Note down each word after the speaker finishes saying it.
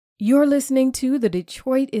You're listening to the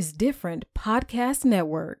Detroit is Different podcast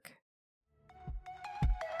network.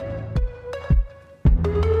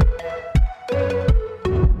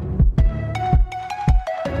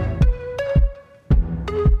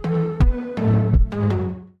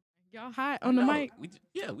 Y'all hot on the mic? We just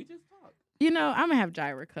talked. You know, I'm gonna have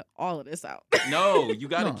Jaira cut all of this out. No, you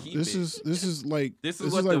gotta keep this it. This is like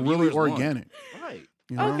what like the really viewers want. organic. Right.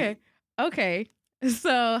 You know? Okay.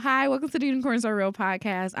 So, hi, welcome to the Unicorns Are Real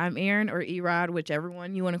podcast. I'm Erin or Erod, whichever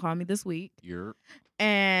one you want to call me this week.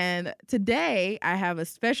 And today I have a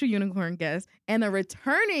special unicorn guest and a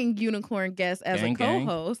returning unicorn guest as a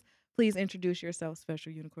co-host. Please introduce yourself,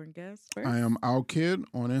 special unicorn guest. First. I am Our Kid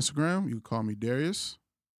on Instagram. You can call me Darius.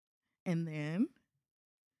 And then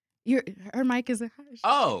her mic is a hush.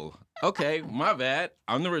 Oh, okay. My bad.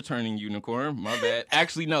 I'm the returning unicorn. My bad.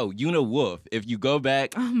 Actually, no. Wolf. If you go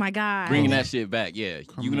back, Oh my God. bringing that shit back. Yeah.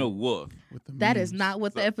 Wolf. That is not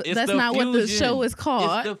what It's that's the not what the fusion. show is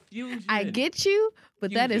called. It's the fusion. I get you,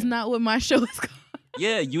 but that is Fusion. not what my show is called.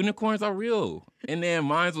 Yeah, unicorns are real. And then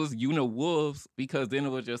mine was Wolves because then it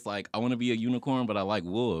was just like, I want to be a unicorn, but I like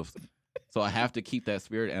wolves. So I have to keep that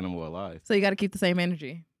spirit animal alive. So you got to keep the same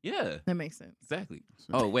energy. Yeah. That makes sense. Exactly.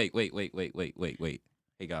 Oh, wait. Hey,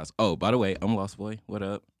 guys. Oh, by the way, I'm Lost Boy. What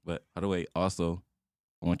up? But by the way, also,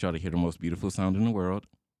 I want y'all to hear the most beautiful sound in the world.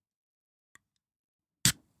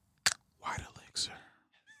 White elixir.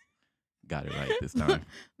 Got it right this time.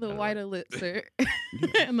 The white elixir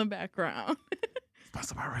in the background.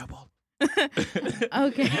 Sponsored by Rebel.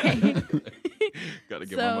 Okay. Gotta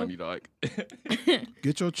get my money, dog.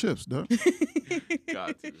 Get your chips, dog.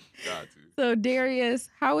 Got to. So, Darius,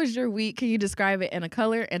 how was your week? Can you describe it in a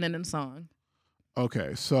color and in a song?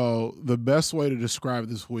 Okay, so the best way to describe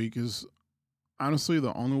this week is honestly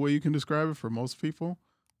the only way you can describe it for most people.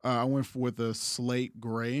 I went with a slate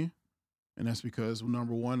gray, and that's because,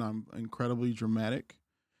 number one, I'm incredibly dramatic,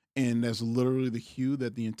 and that's literally the hue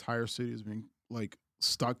that the entire city has been like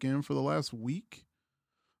stuck in for the last week.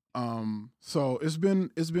 So it's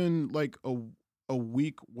been like a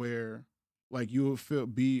week where like you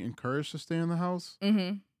would be encouraged to stay in the house,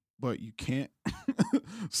 but you can't.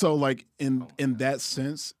 So like in that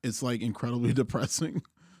sense, it's like incredibly depressing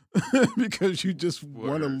because you just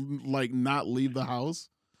want to like not leave the house.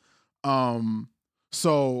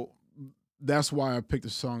 So that's why I picked the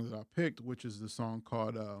song that I picked, which is the song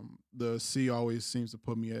called "The Sea Always Seems to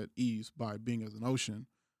Put Me at Ease" by Being as an Ocean,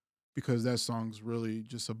 because that song's really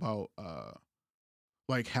just about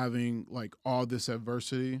like having like all this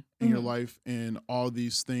adversity in your life and all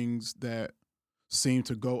these things that seem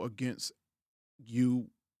to go against you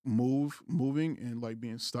moving and like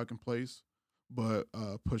being stuck in place, but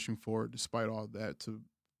pushing forward despite all that to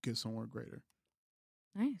get somewhere greater.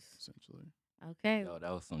 Nice. Essentially. Okay. Yo,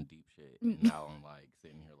 that was some deep shit. And now I'm like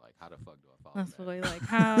sitting here like, how the fuck do I follow That's that? really like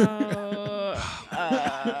how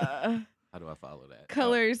How do I follow that?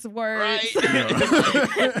 colors, words,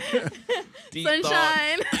 Right. Deep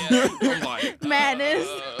sunshine, Yeah, I'm like, madness.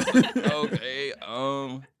 Okay.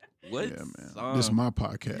 What? Yeah, man. Song? This is my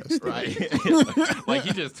podcast. Right. Like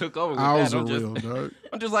you just took over with Ours that. are real, dog.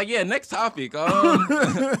 I'm just like, yeah, next topic.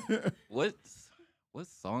 What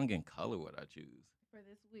song and color would I choose For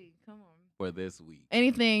this week, come on. for this week?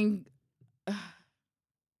 Anything.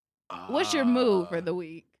 What's your mood for the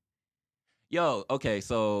week? Yo, okay,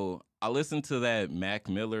 so I listened to that Mac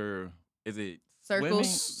Miller. Is it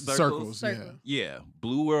Circles? Swimming? Circles, yeah. Yeah,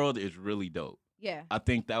 Blue World is really dope. Yeah. I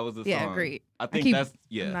think that was a Yeah, song. agreed. I think keep- that's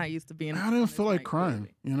I'm not used to being. I on didn't this feel like mic, crying,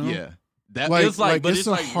 you know? Yeah. That Like, it's like, but it's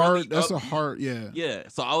a like hard. really That's a upbeat. hard. Yeah. Yeah.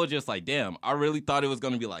 So I was just like, damn, I really thought it was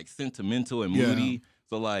gonna be like sentimental and moody.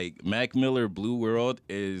 So like Mac Miller Blue World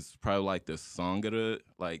is probably like the song of the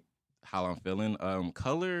like how I'm feeling.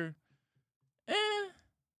 Color,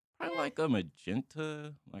 probably like a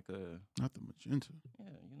magenta, like a Not the magenta.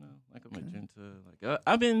 like a magenta. Like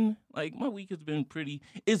I've been like my week has been pretty.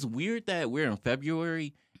 It's weird that we're in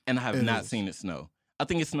February and I have It not is. seen it snow. I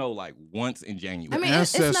think it snowed like once in January. I mean, it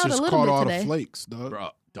snowed a Ancestors little caught bit all today. the flakes, dog. Bro,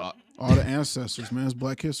 dog. All the ancestors, man. It's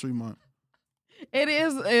Black History Month. It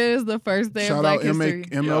is the first day of Shout Black out History.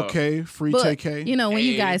 MLK, free But, TK. you know, when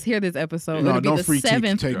you Hey. guys hear this episode, No, it'll be don't the free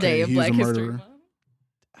seventh TK. day of He's Black a History murderer. Month.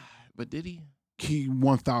 But did he? He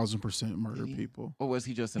 1,000% murdered He- people. Or was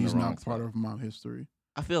he just in He's the wrong not part spot? of my history.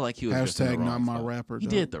 I feel like he was just in the Hashtag wrong not my spot. rapper. He dog.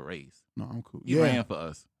 did the race. No, I'm cool. He ran for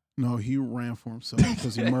us. No, he ran for himself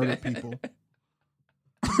because he murdered people.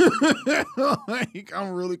 Like,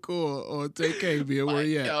 I'm really cool on TK being where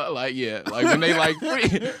he at. Like when they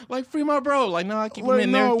like free my bro. Like, no, I keep him Like,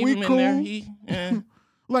 in no, there. we Keep him in there. cool. He,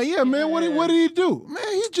 Like, yeah, man, what did he do?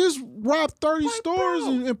 Man, he just robbed 30 Like, stores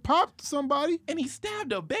bro. and popped somebody. And he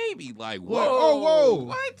stabbed a baby. Like, whoa. What? Oh, whoa.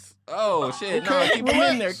 What? Oh, shit. Okay, No, keep him in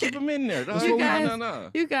relax. there. Keep him in there. No, That's You what we- guys- no.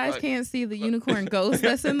 You guys Like- can't see the unicorn ghost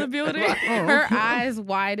that's in the building. Like- Oh, Her okay. eyes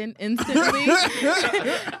widen instantly.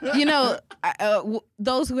 You know,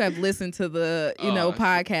 those who have listened to the Oh,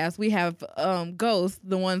 podcast, we have ghosts,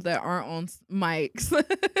 the ones that aren't on mics,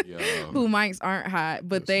 Yo. who mics aren't hot,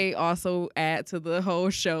 but they also add to the whole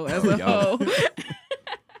show as a Yo. whole.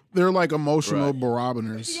 They're like emotional Right.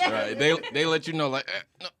 barometers. Yeah. Right. They let you know, like,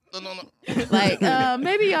 no. Like,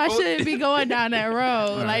 maybe y'all shouldn't be going down that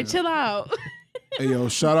road. Like, Right. chill out. Hey, yo,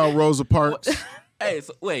 shout out Rosa Parks. Hey,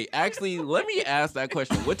 so wait, actually, let me ask that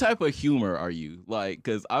question. What type of humor are you? Like,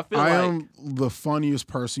 because I feel I like. am the funniest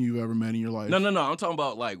person you've ever met in your life. No. I'm talking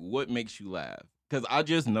about, like, what makes you laugh? Because I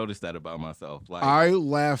just noticed that about myself. Like, I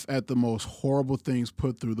laugh at the most horrible things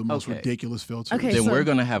put through the most Okay. ridiculous filters. Okay, then so we're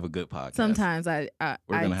going to have a good podcast. Sometimes We're I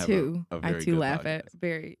gonna have too a very I too good laugh podcast. at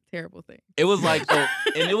very terrible things. It was like, and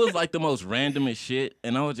it was like the most randomest shit.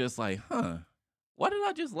 And I was just like, why did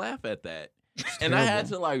I just laugh at that? And I had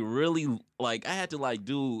to like really like I had to like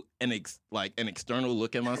do an external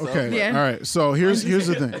look at myself. Okay, Like, Yeah. all right. So here's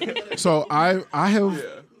the thing. So I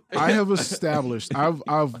have established. I've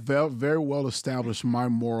very well established my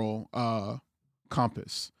moral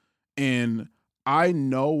compass, and I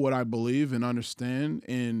know what I believe and understand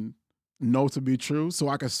and know to be true. So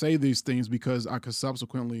I can say these things because I could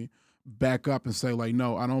subsequently back up and say like,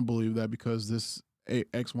 no, I don't believe that because this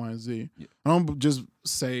X, Y, and Z. Yeah. I don't just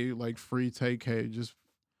say like free take. Hey, just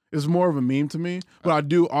it's more of a meme to me. But I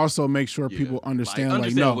do also make sure yeah. people understand.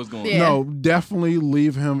 understand no, what's going Yeah. on. no, definitely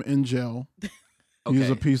leave him in jail. Okay. He's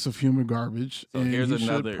a piece of human garbage, So and here's he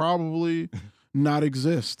another- should probably not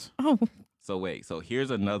exist. Oh, So wait, so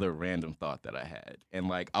here's another random thought that I had. And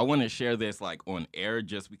like I want to share this like on air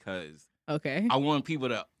just because okay. I want people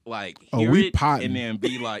to like Oh, hear we it potting. and then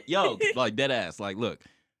be like, yo, like dead ass. Like, look.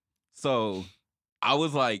 So I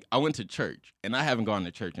was like, I went to church and I haven't gone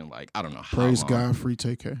to church in like, I don't know how Praise long. God, free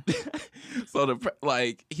take care. So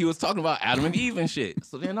like he was talking about Adam and Eve and shit.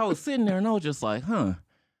 So then I was sitting there and I was just like,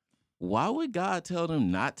 why would God tell them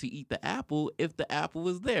not to eat the apple if the apple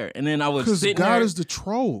was there? And then I was Because sitting God there. is the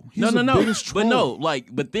troll. He's No. the biggest troll. But no, like,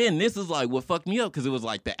 but then this is like what fucked me up because it was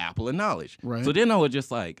like the apple of knowledge. Right. So then I was just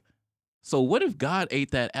like, so what if God ate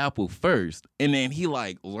that apple first and then he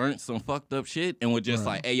like learned some fucked up shit and was just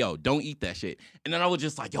Right. like, hey, yo, don't eat that shit. And then I was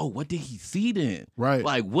just like, yo, what did he see then? Right.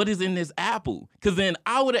 Like, what is in this apple? Because then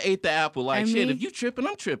I would have ate the apple. Like, I shit, mean- if you tripping,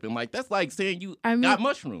 I'm tripping. Like, that's like saying you I mean, got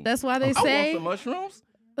mushrooms. That's why they I want say some mushrooms.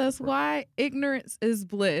 that's why ignorance is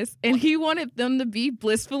bliss, and he wanted them to be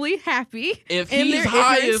blissfully happy. If in he's their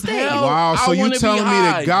high ignorant as state. hell, Wow. So I you wanna be telling me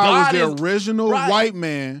high. that God was is- the original right. white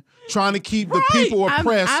man trying to keep the Right. people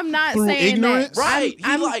oppressed I'm not through saying ignorance? that. Right.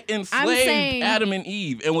 I'm- he like enslaved saying- Adam and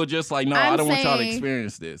Eve and was just like, no, I'm I don't want y'all to saying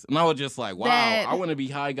experience this. And I was just like, wow, that- I want to be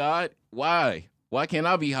high, God. Why? Why can't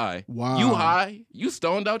I be high? Wow. You high. You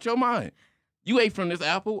stoned out your mind. You ate from this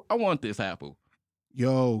apple. I want this apple.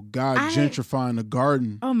 Yo, God I- gentrifying the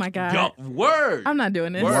garden. Oh my God. Yo, word. I'm not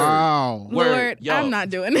doing this. Word. Wow. Word. Lord, Yo. I'm not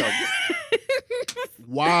doing Yo. this.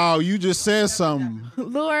 Wow. You just said something.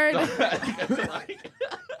 Lord,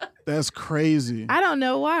 That's crazy. I don't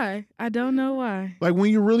know why. I don't know why. Like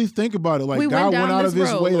when you really think about it, like We went God down went out of this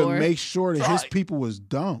his road, way Lord. to make sure that his Right. people was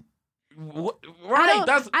dumb. Right.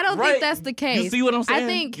 That's I don't right. think that's the case. You see what I'm saying? I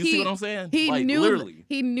think you see what I'm saying? He like, knew literally.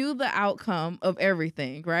 he knew the outcome of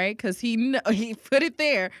everything, right? Because he put it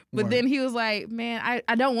there, but Right. then he was like, "Man,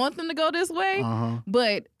 I don't want them to go this way, Uh-huh.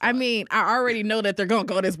 but I mean, I already know that they're gonna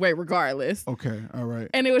go this way regardless." Okay. All right.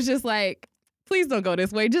 And it was just like, "Please don't go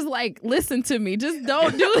this way. Just like listen to me. Just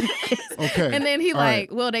don't do this." Okay. And then he All like,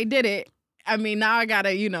 right. "Well, they did it. I mean, now I gotta,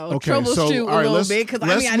 Okay, troubleshoot so, all a right, little let's- bit because I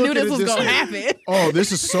let's mean, I knew look at this it was this gonna way. happen." Oh,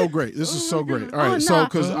 this is so great. This is so great. All right. Oh, So, no.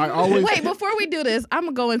 because I always. Wait, before we do this, I'm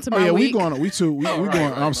gonna go into Oh my yeah, week. we going. We too. We Oh, going.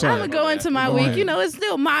 right, I'm right, sorry. I'm gonna go into my Go week. ahead. You know, it's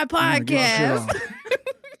still my Yeah, get your shit podcast. off.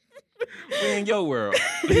 We in your world.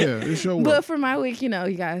 Yeah, it's your But work. for my week, you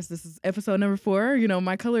guys, this is episode number 4.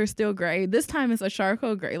 My color is still gray. This time it's a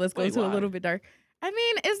charcoal gray. Let's go Wait, to a why? little bit dark. I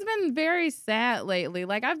mean, it's been very sad lately.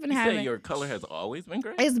 Like I've been You having. say your color has always been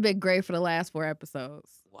gray? It's been gray for the last 4 episodes.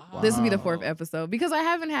 Wow. This will be the 4th Wow. episode because I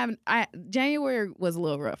haven't had. January was a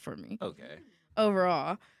little rough for me Okay.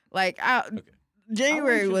 overall. Like Okay.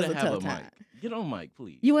 January I want was you a to have tough mic. time. Get on mic,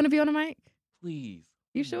 please. You want to be on the mic? Please.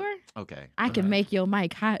 You sure? Okay. I can make your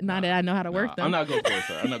mic hot now that I know how to work them. I'm not going for it,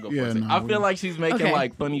 sir. I'm not going Yeah, for it. no, I feel we- like she's making Okay.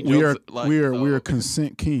 like funny jokes. We are. like, we are. so- We are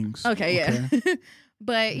consent kings. Okay, yeah.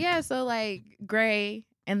 But yeah, so like gray,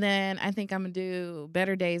 and then I think I'm gonna do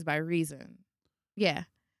Better Days by Reason. Yeah.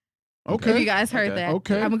 Okay. If you guys heard Okay. that.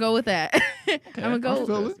 Okay. I'm going to go with that. I'm going to go. I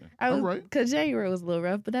feel it. All right. Because January was a little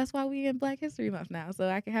rough, but that's why we in Black History Month now, so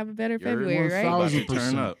I can have a better You're February, right? about to 1000%.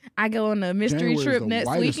 turn up. I go on a mystery January is trip the next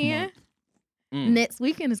whitest weekend. month. Next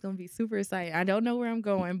weekend is going to be super exciting. I don't know where I'm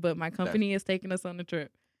going, but my company is taking us on the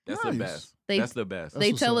trip. That's Nice. the best. They- That's the best. That's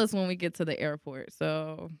They what's tell up. us when we get to the airport,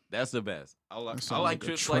 so That's the best. I That like sounds like a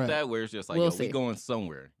trips trap. like that where it's just like, We'll yo, we see. going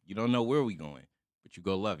somewhere. You don't know where we going, but you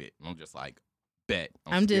go love it. And I'm just like, bet.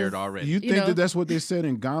 I'm I'm scared just- already. You think know- that that's what they said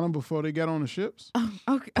in Ghana before they got on the ships? oh,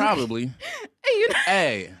 okay. Probably. You know,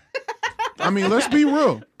 Hey, I mean, let's be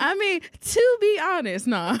real. I mean, to be honest,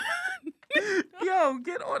 nah. yo,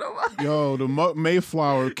 get on them. Yo, the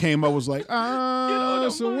Mayflower came up was like, on the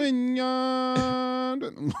Swinyan.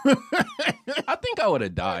 I think I would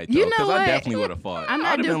have died though, You know because I what? definitely would have fought. I'm I'd not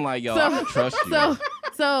have doing- been like, yo, so- I don't trust you.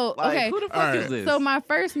 So like, okay. who the fuck All is right. this? So my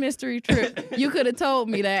first mystery trip, you could have told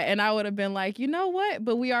me that, and I would have been like, you know what?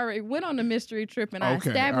 But we already went on a mystery trip, and I Okay,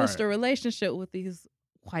 established all a relationship with these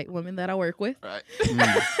white women that I work with. right.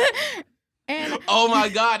 And Oh my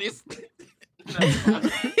God, it's.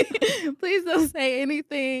 please don't say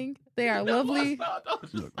anything. They are lovely.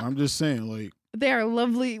 Look, I'm just saying, like, They are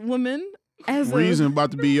lovely women. As Reason about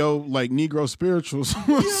to be yo like Negro spirituals.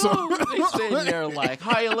 Yo, So- they sitting there like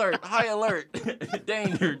high alert,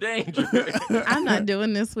 danger, danger. I'm not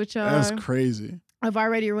doing this with y'all. That's crazy. I've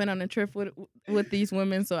already went on a trip with these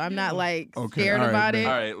women, so I'm not like Okay, scared all right, about bet. it.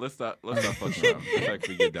 All right, let's stop fucking around. Let's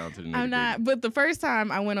actually get down to the nitty-gritty. I'm not. But the first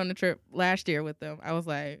time I went on a trip last year with them, I was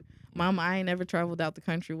like, "Mama, I ain't never traveled out the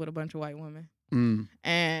country with a bunch of white women." Mm.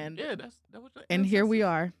 And Yeah, that was. and here we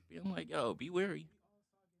are. Being like, yo, be wary.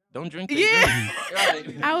 Don't drink. Yeah.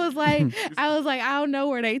 Right. I was like, I don't know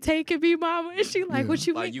where they taking me, Mama. And she like, Yeah. what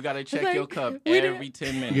you Like mean? you gotta check like, your cup we didn't- every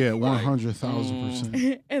 10 minutes. Yeah, Like,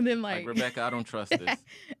 100,000%. And then Like like, Rebecca, I don't trust this.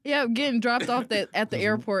 yeah, getting dropped off at the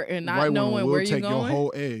airport and not White woman knowing will where you take your going.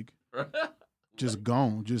 whole egg, just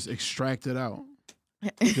gone, just extract it out,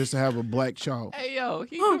 just to have a black child. Hey yo,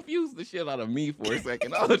 he confused the shit out of me for a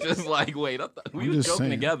second. I was just like, wait, I thought we I'm was just joking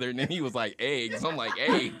saying. together, and then he was like eggs. I'm like,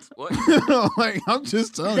 eggs? What? Like I'm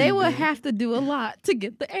just telling They you. would bro. have to do a lot to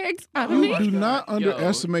get the eggs out of Oh me. my Do God. not Yo.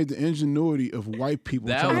 underestimate the ingenuity of white people.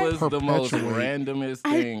 That trying to was the most perpetuate- randomest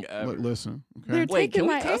I- thing ever. Look, listen, They're okay. Wait, taking can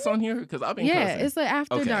we my cuss eggs? on here? Because I've been Yeah, cussing. it's an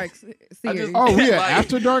After Okay. Dark I series. just- Oh yeah, Like-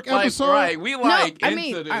 After Dark Like, episode. right, we like I into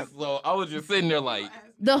mean, this, so I was just sitting there like,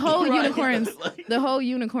 The whole Right. unicorns, Like- the whole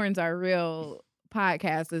unicorns are real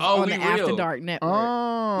podcast is Oh, on we the After real. Dark network.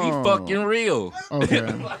 Oh, we fucking real. Okay.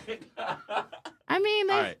 Like- I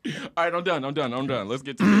mean, all right, I'm done. Let's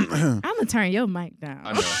get to it. I'm gonna turn your mic down.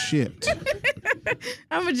 I know. Shit.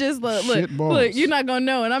 I'm gonna just look. Shit balls. Look, you're not gonna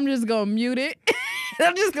know, and I'm just gonna mute it.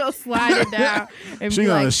 I'm just gonna slide it down and She be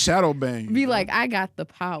gonna like, shadow bang. be bro. like, I got the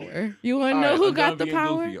power. You wanna All know right, who I'm got done the being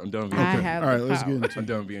power? Goofy. I'm done being I goofy. have All right, the let's power. get into I'm it.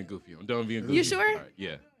 done being goofy. You sure? All right,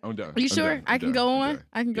 yeah, I'm done. You I'm sure? done. I I'm can done. go I'm on. done.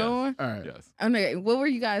 I can go on. All right. Yes. Okay, what were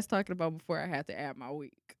you guys talking about before I had to add my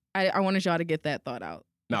week? I wanted y'all to get that thought out.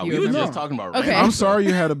 No, You we were remember? just talking about. Okay. random I'm stuff. sorry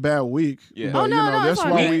you had a bad week. Yeah. But, Oh, no, you know, no, that's it's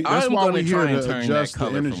why fine. we that's I'm why gonna we try here and to turn that adjust the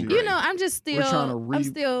color from energy. gray. You know, I'm just still, trying to I'm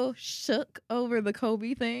still shook over the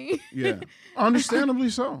Kobe thing, Yeah. Understandably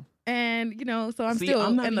so. and you know, so I'm See, still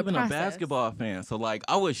I'm not in the even process. a basketball fan, so like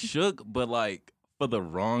I was shook, but like for the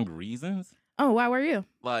wrong reasons. Oh, why were you?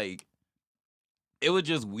 Like it was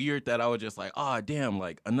just weird that I was just like, oh damn,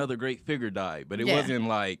 like another great figure died, but it Yeah. wasn't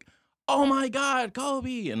like, oh my god,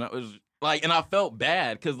 Kobe, and I was like, and I felt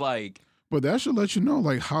bad because like. But that should let you know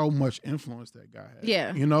like how much influence that guy had.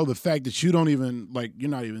 Yeah. You know, the fact that you don't even like you're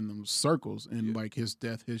not even in them circles and Yeah. like his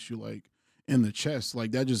death hits you like in the chest.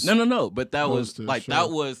 Like that just No. But that goes was to like show.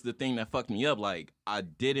 that was the thing that fucked me up. Like I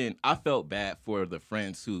felt bad for the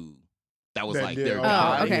friends who that was That like did their all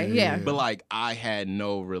guy. Oh, okay, yeah. But like I had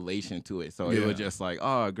no relation to it, so it Yeah. was just like,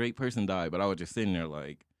 oh, a great person died. But I was just sitting there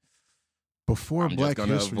like, before I'm Black just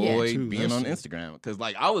gonna History avoid too. being on That's- Instagram because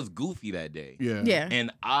like I was goofy that day, Yeah. Yeah.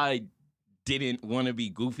 and I didn't want to be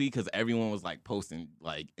goofy because everyone was like posting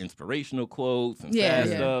like inspirational quotes and Yeah, sad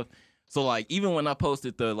yeah. stuff. So like even when I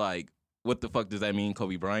posted the like, what the fuck does that mean,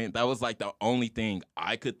 Kobe Bryant? That was like the only thing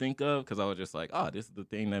I could think of because I was just like, oh, this is the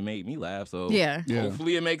thing that made me laugh. So Yeah. Yeah.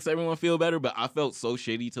 hopefully it makes everyone feel better. But I felt so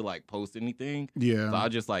shitty to like post anything, Yeah. so I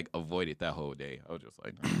just like avoided that whole day. I was just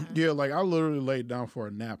like, nah. Yeah, like I literally laid down for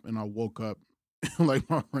a nap and I woke up like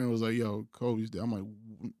my friend was like, "Yo, Kobe's dead." I'm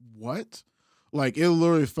like, "What?" Like it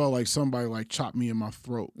literally felt like somebody like chopped me in my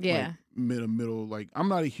throat. Yeah. Like, middle. Like I'm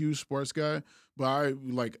not a huge sports guy, but I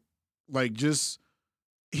like just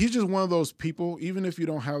he's just one of those people. Even if you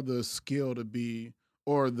don't have the skill to be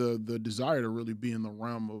or the desire to really be in the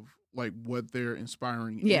realm of like what they're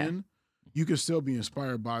inspiring Yeah. in, you can still be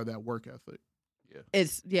inspired by that work ethic.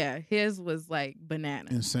 His was like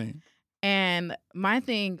bananas. Insane. And my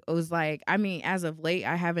thing was like, I mean, as of late,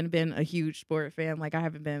 I haven't been a huge sport fan. Like, I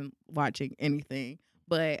haven't been watching anything.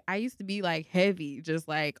 But I used to be like heavy, just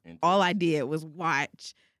like all I did was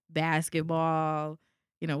watch basketball,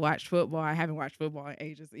 watch football. I haven't watched football in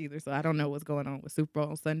ages either, so I don't know what's going on with Super Bowl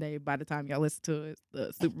on Sunday. By the time y'all listen to it,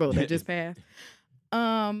 the Super Bowl that just passed.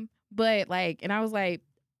 But like, and I was like,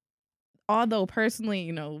 although personally,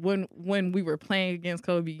 when we were playing against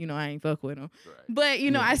Kobe, I ain't fuck with him. Right.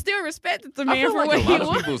 But, I still respected the man for what he was. A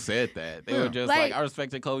lot of people said that. They were just like, I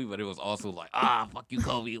respected Kobe, but it was also like, fuck you,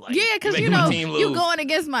 Kobe. Like, yeah, because, you going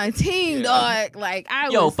against my team, dog. Like,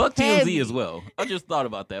 fuck TMZ as well. I just thought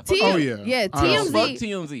about that. Yeah, TMZ. Fuck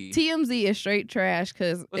TMZ. TMZ is straight trash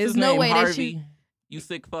because there's no way Harvey? That you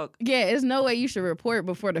sick fuck. Yeah, there's no way you should report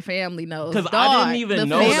before the family knows. Because I didn't even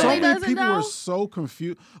know that. So many people were so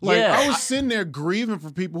confused. Like, I was sitting there grieving for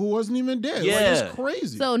people who wasn't even dead. Yeah. Like, it's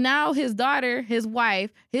crazy. So now his daughter, his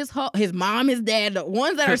wife, his mom, his dad, the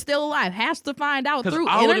ones that are still alive, has to find out through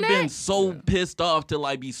internet. I would have been so pissed off to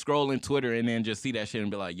like be scrolling Twitter and then just see that shit and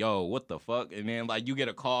be like, yo, what the fuck? And then like you get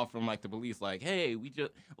a call from like the police like, hey, we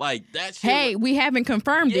just like that shit. Hey, we haven't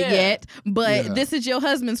confirmed it yet, but this is your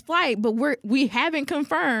husband's flight, but we haven't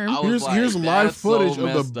confirmed. Here's live footage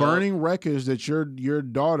of the burning wreckage that your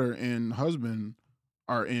daughter and husband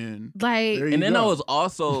are in. Like, and then I was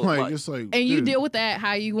also like, it's like, and dude, you deal with that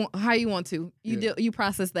how you want to. You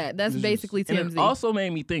process that. That's basically TMZ. And it also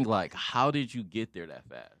made me think like, how did you get there that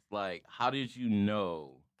fast? Like, how did you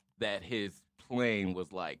know that his plane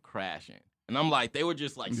was like crashing? And I'm like, they were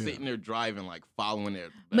just like sitting there driving, like following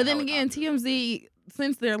it. But then again, TMZ,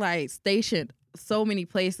 since they're like stationed so many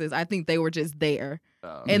places, I think they were just there.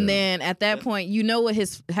 And then at that point, you know what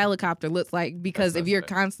his helicopter looks like because if you're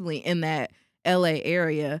constantly in that LA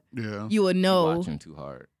area, you would know. Watching too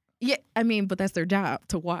hard. Yeah, I mean, but that's their job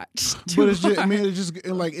to watch. But it's just, I mean,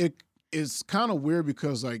 it's kind of weird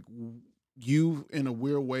because like you, in a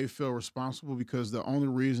weird way, feel responsible because the only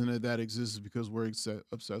reason that exists is because we're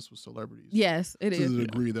obsessed with celebrities. Yes, it is to the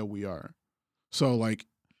degree that we are. So like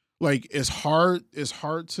it's hard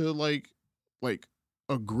to like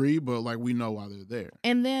agree, but like we know why they're there.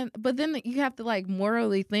 And then you have to like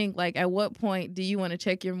morally think like, at what point do you want to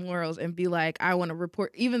check your morals and be like, I want to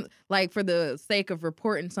report, even like for the sake of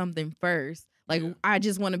reporting something first. Like, I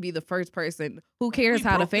just want to be the first person. Who cares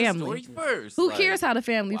how the family? Who cares how the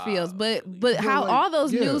family feels? But how all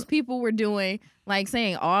those news people were doing, like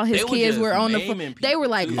saying all his kids were on the. They were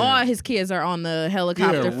like, all his kids are on the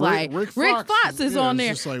helicopter flight. Rick Fox is on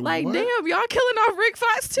there. Like damn, y'all killing off Rick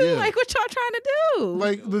Fox too. Yeah. Like, what y'all trying to do?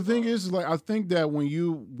 Like, the thing is, like, I think that when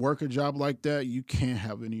you work a job like that, you can't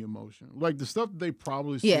have any emotion. Like the stuff that they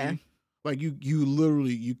probably see, like you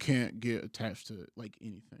literally you can't get attached to like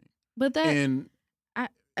anything. But that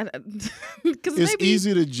it's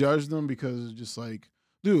easy to judge them because it's just like,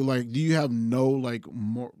 dude, like, do you have no like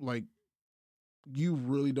more like you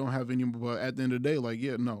really don't have any? But at the end of the day, like,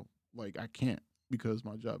 no, like I can't because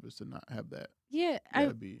my job is to not have that. Yeah, I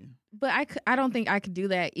don't think I could do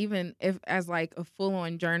that even if as like a full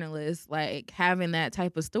on journalist, like having that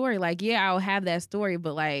type of story. Like, I'll have that story,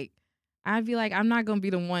 but like I'd be like, I'm not gonna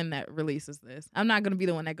be the one that releases this. I'm not gonna be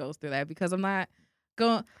the one that goes through that because I'm not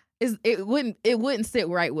going. It wouldn't sit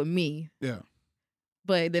right with me. Yeah.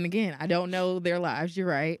 But then again, I don't know their lives. You're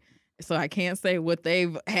right. So I can't say what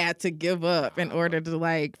they've had to give up in order to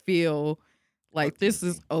like feel like this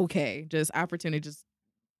is okay. Just opportunity.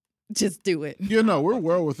 Just do it. We're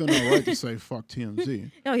well within our right to say fuck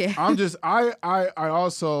TMZ. Oh yeah. I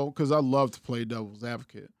also, because I love to play devil's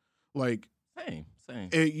advocate. Like same.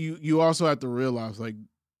 You also have to realize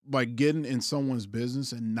like getting in someone's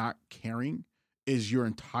business and not caring is your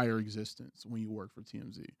entire existence when you work for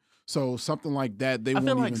TMZ. So something like that, they won't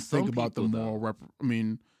even think about the moral I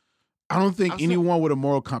mean, I don't think anyone with a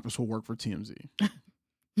moral compass will work for TMZ.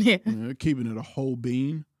 Yeah. They're keeping it a whole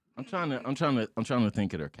bean. I'm trying to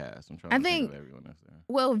think of their cast. I'm trying to think of everyone that's there.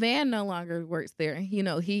 Well, Van no longer works there.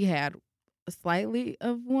 He had slightly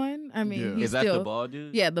of one. I mean, he's is that still, the bald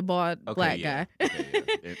dude? Yeah, the bald black guy.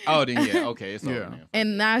 Oh, then okay, it's over now.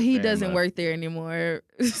 And now he doesn't work there anymore.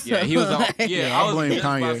 So yeah, he was. I blame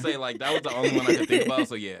Kanye. About to say like that was the only one I could think about.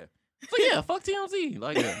 So fuck TMZ.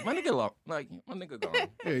 Like my nigga gone.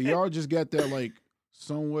 Yeah, y'all just got that like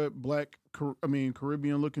somewhat black,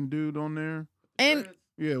 Caribbean looking dude on there. And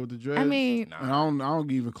yeah, with the dreads. I mean, and I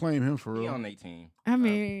don't even claim him for real. He on 18. I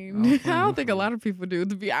mean, I don't think a lot of people do.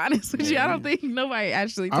 To be honest with you, I don't think nobody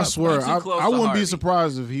actually. I swear, I wouldn't be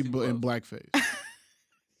surprised if he in blackface.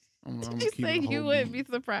 Did you say you wouldn't be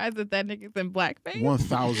surprised if that nigga's in blackface?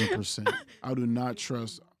 1000%. I do not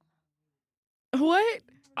trust. What?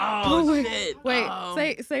 Oh shit!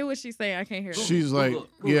 Wait, say what she's saying. I can't hear. She's like,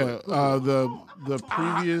 the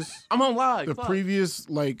previous. I'm on live. The previous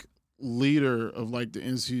like leader of like the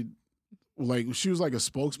NC, like she was like a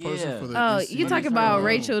spokesperson for the. Oh, you talking about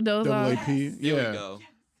Rachel Dolezal? WAP? Yeah. There we go.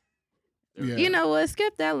 Yeah. You know what?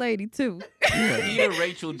 Skip that lady too. Yeah,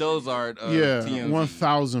 Rachel Dozart. Yeah, TMZ.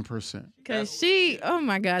 1000%. Cause she, oh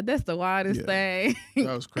my God, that's the wildest thing.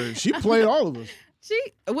 That was crazy. She played all of us.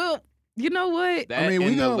 You know what? That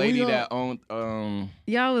the lady that owned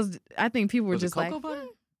y'all was. I think people were just like,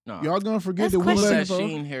 no, y'all gonna forget That's that we let that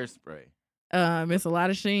Sheen hairspray. It's a lot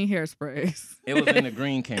of Sheen hairsprays. It was in the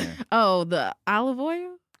green can. Oh, the olive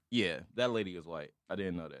oil. Yeah, that lady is white. I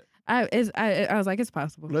didn't know that. I was like, it's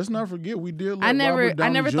possible. Let's not forget we did. Let I never Robert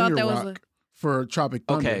Downey thought Jr. that was rock for Tropic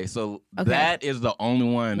Thunder. Okay, so that is the only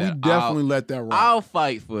one we that definitely let that rock. I'll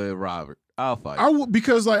fight for Robert. I'll fight. I would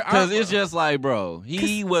because it's just like, bro,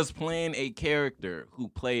 he was playing a character who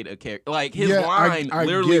played a character. Like his line I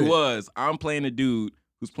literally was, "I'm playing a dude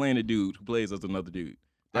who's playing a dude who plays as another dude."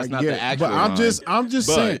 That's not the actual. But line. I'm just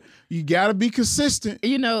saying you gotta be consistent.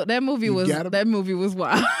 You know that movie was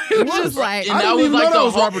wild. It was just like, and that was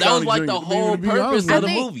like the whole purpose of the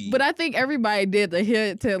movie. But I think everybody did the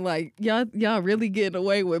hit to like y'all really getting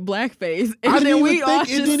away with blackface, and I then didn't we even all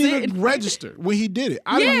think it didn't even register when he did it.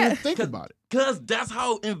 I didn't even think about it. Because that's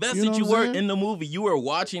how invested You know you what I'm were saying? in the movie. You were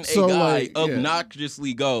watching a So, guy like, yeah.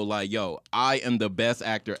 obnoxiously go like, "Yo, I am the best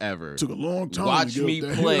actor ever." Took a long time. Watch to me get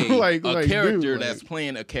up there. play like, a character dude, that's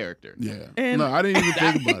playing a character. Yeah. And- No, I didn't even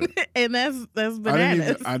think about it. and that's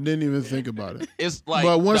bananas. I didn't even think about it. It's like,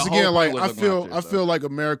 but once the whole again, like point was I obnoxious, feel like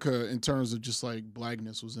America, in terms of just like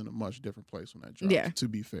blackness, was in a much different place when that dropped. Yeah. To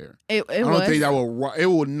be fair, It I don't think that will. It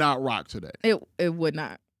will not rock today. It would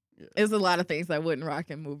not. Yeah. There's a lot of things that wouldn't rock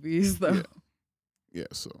in movies though. Yeah. Yeah.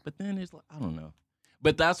 So. But then it's like, I don't know.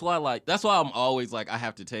 But that's why I'm always like, I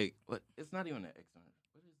have to take. But it's not even that excellent.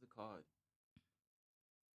 What is it called?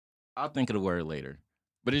 I'll think of the word later.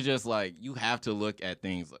 But it's just like you have to look at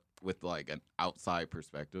things with like an outside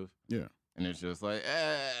perspective. Yeah. And it's just like,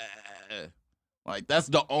 like that's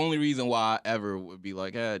the only reason why I ever would be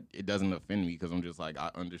like, it doesn't offend me, because I'm just like, I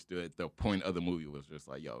understood the point of the movie was just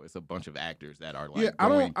like, yo, it's a bunch of actors that are like, I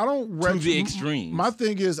don't to the extremes. My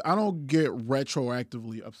thing is, I don't get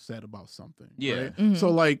retroactively upset about something. Yeah. Right? Mhm. So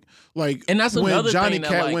like, and that's when another Johnny thing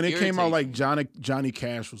that, Cash, like, when it came out, like irritates Johnny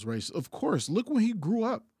Cash was racist. Of course, look when he grew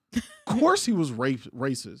up. Of course, he was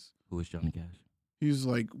racist. Who is Johnny Cash? He's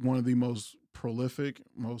like one of the most prolific,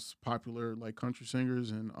 most popular like country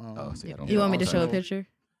singers, and See, I don't You want me to know. show a picture?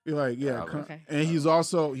 like yeah, Okay. and he was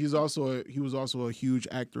also a huge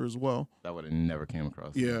actor as well. That would have never came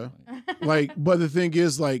across. Yeah. Like, but the thing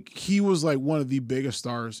is, like, he was like one of the biggest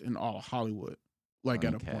stars in all of Hollywood, like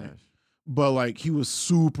Johnny at a point. Cash. But like, he was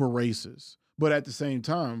super racist. But at the same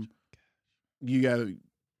time, you gotta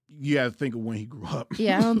think of when he grew up.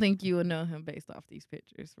 Yeah, I don't think you would know him based off these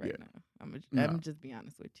pictures right Yeah. now. No. I'm just be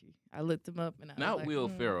honest with you. I looked him up and I Not was like, Will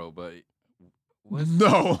mm. Ferrell, but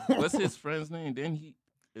No. what's his friend's name? Then he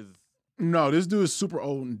is No, this dude is super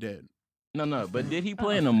old and dead. no. But did he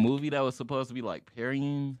play in a movie that was supposed to be like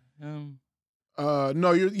parrying him?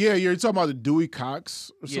 No, you're talking about the Dewey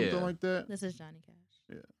Cox or something Yeah. like that. This is Johnny Cash.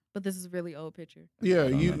 Yeah. But this is a really old picture. Yeah, I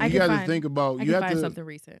don't you know. got to find- think about. I You can have find to. something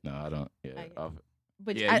recent. No, I don't. Yeah,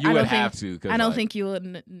 But yeah, I you would don't have think, to. I don't like, think you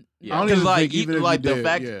would. Yeah, I don't 'cause, even like, think even if like you the did,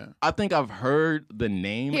 fact. yeah. I think I've heard the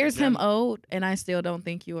name. Here's him Johnny- old, and I still don't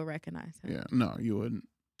think you will recognize him. Yeah, no, you wouldn't.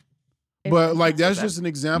 If But it's like not- that's just an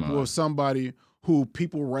example No. of somebody who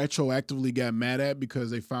people retroactively got mad at because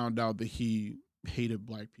they found out that he hated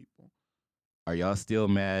black people. Are y'all still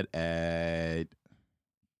mad at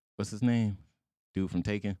what's his name? Dude from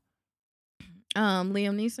Taken, Liam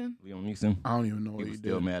Neeson. Liam Neeson. I don't even know He what he was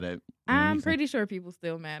still did. mad at. Liam I'm Neeson? pretty sure people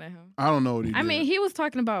still mad at him. I don't know what he did. I mean, he was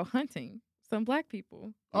talking about hunting some black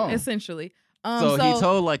people, Oh. essentially. So he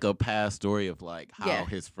told like a past story of like how Yeah.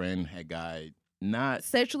 his friend had got not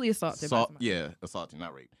sexually assaulted. by somebody. assaulted,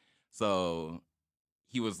 not rape. So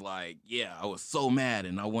he was like, yeah, I was so mad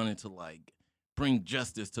and I wanted to like bring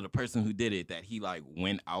justice to the person who did it, that he like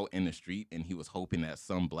went out in the street and he was hoping that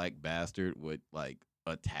some black bastard would like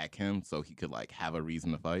attack him so he could like have a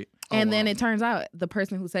reason to fight. And then wow. it turns out the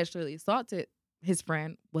person who sexually assaulted his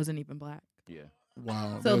friend wasn't even black. Yeah.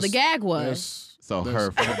 Wow. So the gag was. that's- So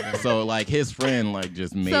that's- so like his friend like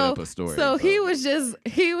just made up a story. So he was. Are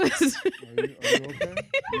you okay?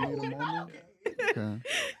 You need a moment? Okay.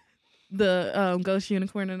 the ghost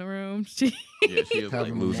unicorn in the room. She yeah, she was like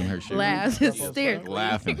Having a losing her moment. shit. laughs Step hysterically.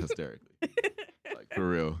 Laughing hysterically. Like for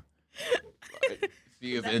real.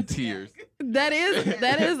 She is in tears. That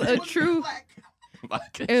is a true.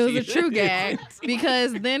 It was a true gag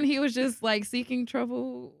because then he was just like seeking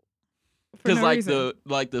trouble. Because no reason.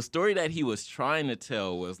 the story that he was trying to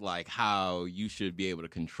tell was like how you should be able to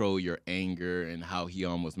control your anger and how he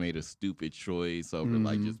almost made a stupid choice over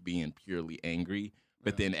like just being purely angry.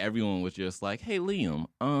 But then everyone was just like, "Hey, Liam,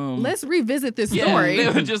 let's revisit this story." They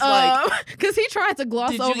were just like, because he tried to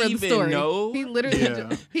gloss over the story. Know? He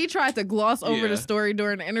literally he tried to gloss over the story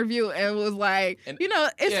during the interview and was like,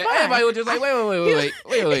 it's fine. Everybody was just like,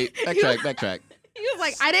 wait, backtrack. He was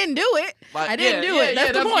like, I didn't do it. I didn't do it.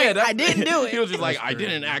 That's the point. I didn't do it. He was just like, I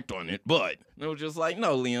didn't act on it, but it was just like,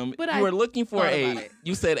 no, Liam, but you were looking for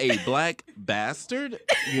you said a black bastard?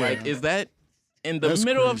 Like, is that in the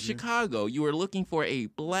middle of Chicago? You were looking for a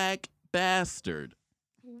black bastard.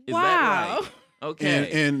 Is that right?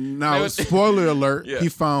 Okay. And now, spoiler alert, he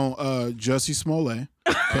found Jussie Smollett.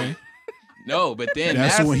 Okay. No, but then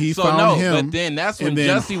that's when he found him. But then that's when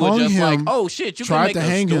Jussie was just like, "Oh shit, you tried can make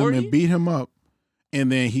to hang a story?" him and beat him up,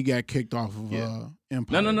 and then he got kicked off of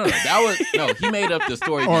Empire. No. That was he made up the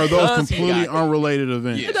story. Or are those completely unrelated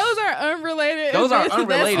events? Yeah. Those are unrelated. Those are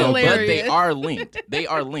unrelated, but they are linked. They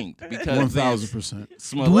are linked because 1,000%.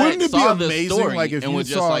 Smollett Wouldn't it be saw amazing, the story like if and you was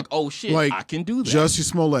saw, just like, "Oh shit, like, I can do that." Jussie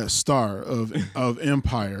Smollett, star of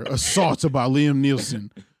Empire, assaulted by Liam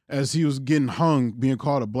Neeson as he was getting hung, being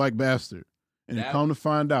called a black bastard, and it come to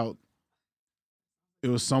find out, it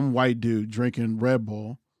was some white dude drinking Red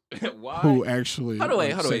Bull. Why? Who actually? How do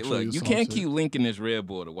wait? Look, you can't keep linking this Red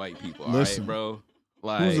Bull to white people. Listen, all right, bro.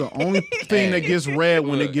 Like, who's the only thing that gets red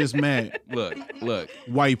when it gets mad? Look.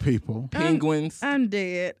 White people. Penguins. I'm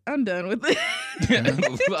dead. I'm done with it.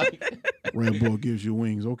 Red Bull gives you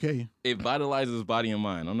wings. Okay. It vitalizes body and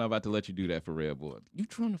mind. I'm not about to let you do that for Red Bull. You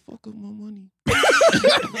trying to fuck up my money?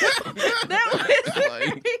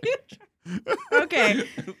 Okay.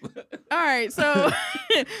 All right. So,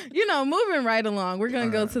 moving right along, we're going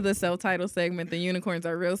to go to the self-titled segment, the Unicorns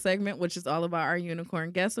Are Real segment, which is all about our unicorn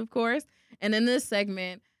guests, of course. And in this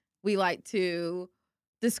segment, we like to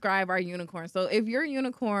describe our unicorn. So if your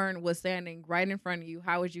unicorn was standing right in front of you,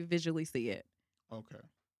 how would you visually see it? Okay.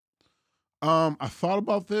 I thought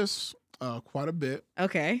about this quite a bit.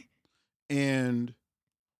 Okay. And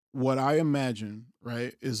what I imagine,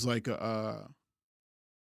 right, is like a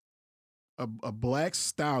black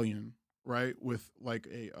stallion, right, with like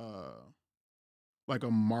a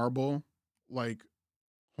marble like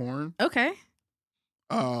horn. Okay.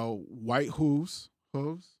 White hooves,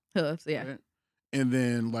 yeah. right? And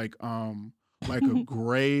then like a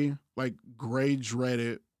gray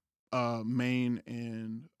dreaded mane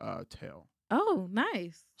and tail. Oh,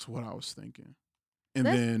 nice. That's what I was thinking. And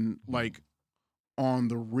then like on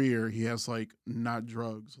the rear, he has like not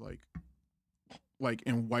drugs, like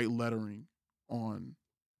in white lettering on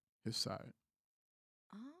his side.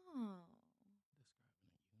 Oh.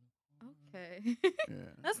 Okay.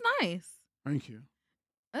 Yeah. That's nice. Thank you.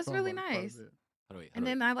 That's really nice. And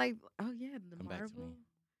then I like, the marble.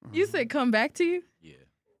 You said come back to you? Yeah.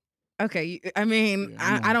 Okay. I mean,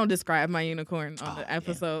 I don't describe my unicorn on the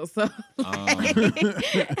episode, so. Let's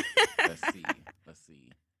see.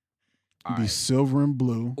 Be silver and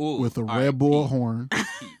blue with a Red Bull horn.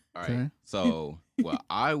 All right. So what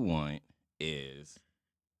I want is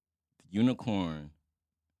the unicorn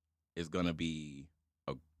is gonna be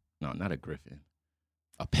not a griffin.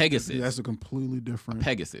 A Pegasus. That's a completely different. A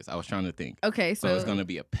Pegasus. I was trying to think. Okay, so it's gonna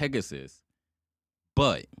be a Pegasus,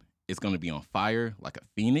 but it's gonna be on fire like a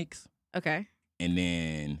phoenix. Okay. And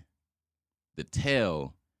then the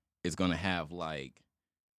tail is gonna have like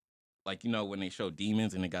when they show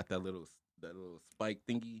demons and they got that little spike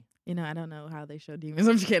thingy. I don't know how they show demons.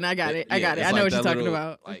 I'm just kidding. I got it. I know what you're talking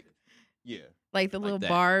about. Like the little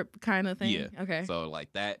barb kind of thing. Yeah. Okay. So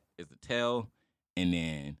like that is the tail, and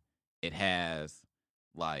then it has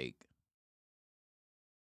like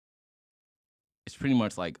it's pretty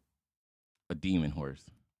much like a demon horse.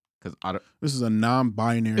 This is a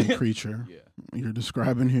non-binary creature. Yeah. You're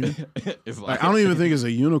describing here. It's like I don't even think it's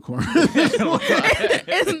a unicorn. It's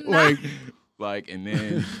not. And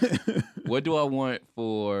then what do I want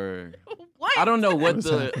for? What? I don't know what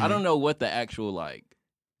the actual like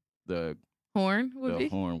the horn would be. The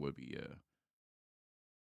horn would be.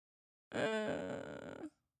 I'm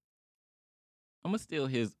gonna steal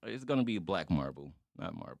his. It's gonna be black marble,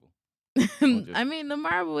 not marble. I mean, the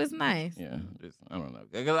marble is nice. Yeah, I don't know.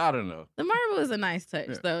 Because I don't know. The marble is a nice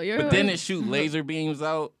touch, though. But then it shoot laser beams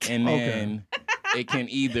out, and then it can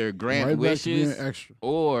either grant wishes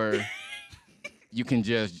or you can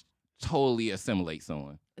just totally assimilate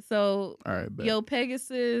someone. So, All right, bet. yo,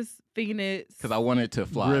 Pegasus, Phoenix. Because I wanted to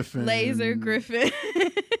fly. Griffin, Laser, Griffin.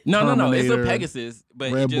 No. It's a Terminator, Pegasus,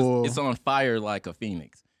 but Red Bull. it's on fire like a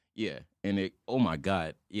Phoenix. Yeah. And it, oh my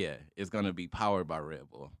God. Yeah. It's going to be powered by Red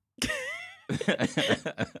Bull.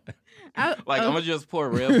 I'm gonna just pour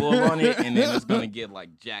Red Bull on it, and then it's gonna get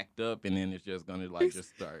like jacked up, and then it's just gonna like just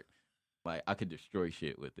start like I could destroy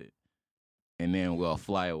shit with it, and then we'll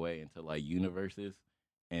fly away into like universes,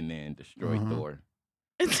 and then destroy Thor.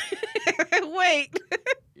 Wait,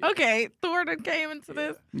 Yeah. Okay, Thor done came into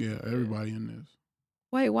this. Yeah, everybody in this.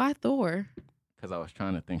 Wait, why Thor? Because I was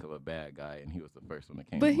trying to think of a bad guy, and he was the first one that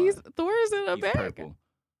came. But to mind. Thor isn't a He's bad guy. purple.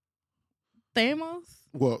 Thanos.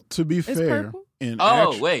 Well, to be Is fair, purple? in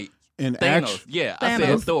Wait. in Thanos. Yeah, I said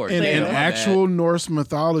Thanos. Thor. in Thanos, my actual bad. Norse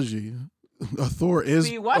mythology, Thor is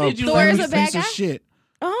See, why did you- Thor is a piece bad guy? of shit.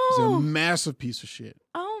 He's a Oh, massive piece of shit.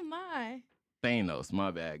 oh my! Thanos,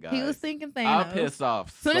 my bad, guys. He was thinking I'll Thanos. piss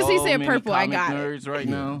off Soon as he so said many purple, I comic got it. nerds right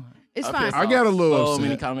now. It's I fine. pissed I got a off little so upset.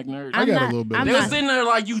 many comic nerds. I got a little bit. I'm They of were not- sitting there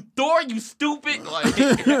like, you Thor, you stupid. Like,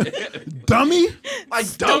 dummy. like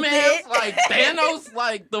dumbass. Like, Thanos.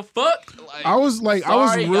 Like, the fuck? Like, I was like, I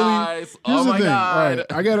was sorry, really. guys. Here's Oh, the my thing. God. All right,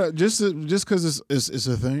 I gotta just because it's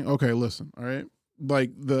a thing. Okay, listen. All right,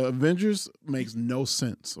 like the Avengers makes no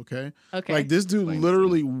sense. Okay, Okay. like this dude Explain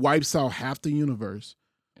literally wipes out half the universe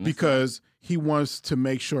And it's because he wants to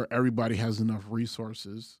make sure everybody has enough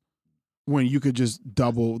resources when you could just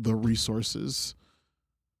double the resources.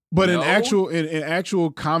 But No. in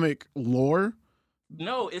actual comic lore,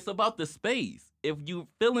 No, it's about the space. If you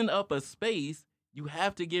filling up a space, you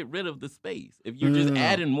have to get rid of the space. If you're just No.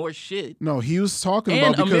 adding more shit. no, he was talking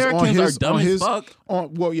And about because Americans on his are dumb on as his fuck.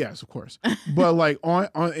 on well, yes, of course, but like on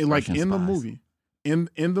like Russian in the spies. movie,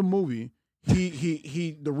 in the movie,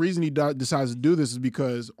 he the reason he decides to do this is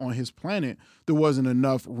because on his planet there wasn't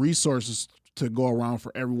enough resources to go around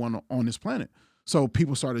for everyone on his planet, so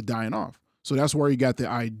people started dying off. So that's where he got the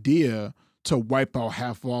idea to wipe out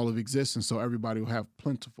half all of existence, so everybody will have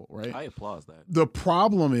plentiful, right? I applaud that. The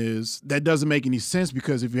problem is that doesn't make any sense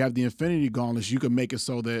because if you have the Infinity Gauntlets, you can make it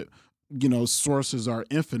so that sources are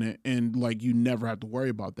infinite and like you never have to worry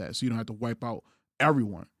about that. So you don't have to wipe out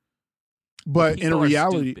everyone. But in People are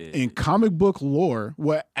reality, stupid. in comic book lore,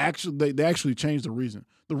 what actually they actually changed the reason.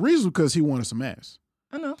 The reason was because he wanted some ass.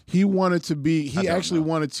 I know. He wanted to be. I He don't actually know.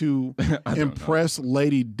 wanted to I don't know. impress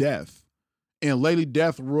Lady Death. And Lady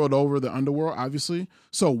Death ruled over the underworld, obviously.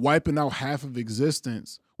 So wiping out half of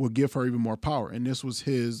existence would give her even more power. And this was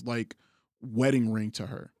his like wedding ring to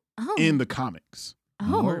her oh. in the comics.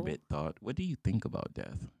 oh. Morbid thought. What do you think about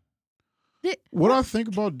death? What I think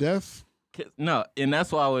about death, No, and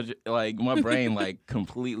that's why I was like, my brain like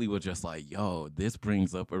completely was just like, yo, this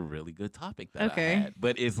brings up a really good topic that Okay. I had.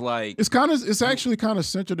 But it's like it's actually kind of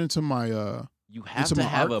centered into my you have into to my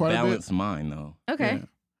have art a quite a bit. balanced mind though. Okay. yeah.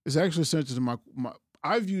 It's actually centered in my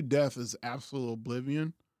I view death as absolute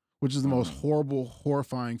oblivion, which is the most horrible,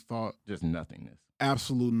 horrifying thought. Just nothingness.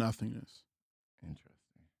 Absolute nothingness. Interesting.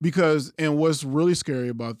 Because and what's really scary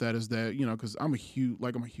about that is that because I'm a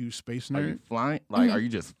huge space Are you nerd. flying? Like, Mhm. are you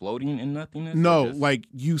just floating in nothingness? or No, just- like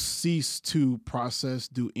you cease to process,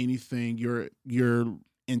 do anything. Your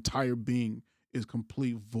entire being is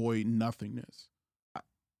complete void nothingness.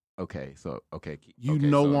 okay, so okay, You okay,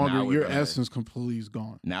 no so now longer we're your gonna- essence completely is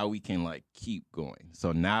gone. Now we can like keep going.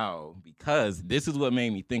 So now, because this is what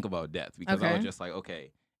made me think about death, because I Okay. was just like,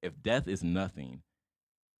 okay, if death is nothing,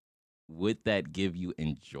 would that give you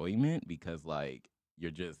enjoyment? Because like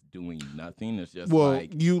you're just doing nothing. It's just Well,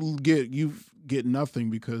 like you get nothing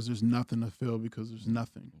because there's nothing to feel because there's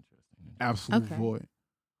nothing. interesting. Absolute Okay. void.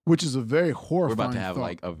 Which is a very We're horrifying about to have thought.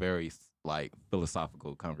 like a very like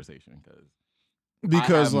philosophical conversation because I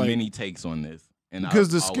have like many takes on this. And because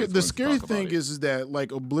I the always scary wanted to scary talk about thing it. is that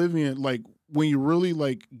like oblivion, like when you really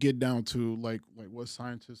like get down to like what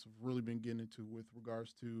scientists have really been getting into with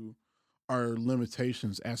regards to our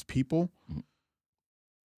limitations as people, Mhm.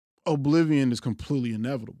 oblivion is completely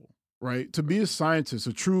inevitable, right? To be a scientist,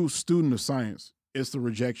 a true student of science, it's the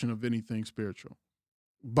rejection of anything spiritual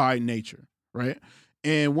by nature, right?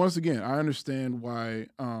 And once again, I understand why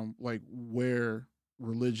like where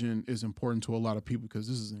religion is important to a lot of people because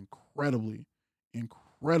this is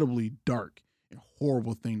incredibly dark and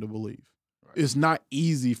horrible thing to believe. Right. It's not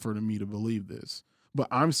easy for me to believe this, but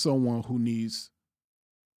I'm someone who needs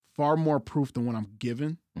far more proof than what I'm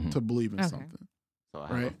given Mhm. to believe in Okay. something. So I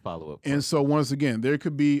have a right. follow up. And so once again,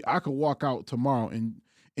 I could walk out tomorrow and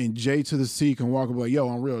J to the C can walk up like, yo,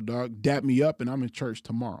 I'm real, dog. Dap me up and I'm in church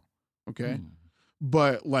tomorrow. Okay.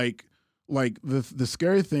 But like the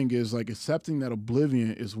scary thing is like accepting that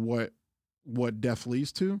oblivion is what death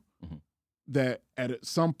leads to. Mhm. that at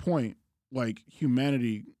some point, like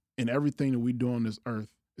humanity and everything that we do on this earth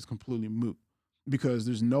is completely moot, because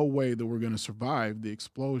there's no way that we're going to survive the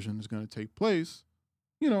explosion that's going to take place,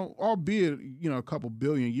 albeit, a couple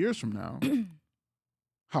billion years from now.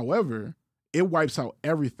 However, it wipes out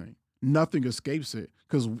everything. Nothing escapes it.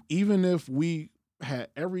 Because even if we had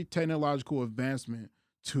every technological advancement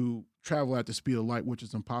to travel at the speed of light, which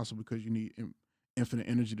is impossible because you need infinite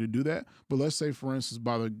energy to do that. But let's say, for instance,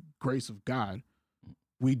 by the grace of God,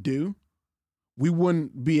 we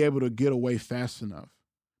wouldn't be able to get away fast enough,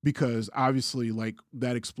 because obviously, like,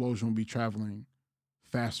 that explosion will be traveling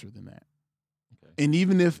faster than that. Okay. And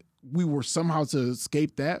even if we were somehow to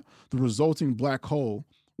escape that, the resulting black hole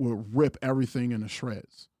will rip everything into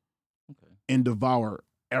shreds and devour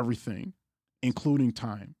everything, including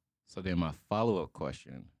time. So then my follow-up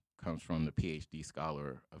question comes from the PhD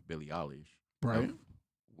scholar of Billie Eilish. Right.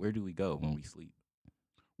 Where do we go when we sleep?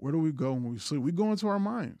 Where do we go when we sleep? We go into our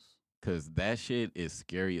minds. Because that shit is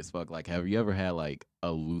scary as fuck. Like, have you ever had, like,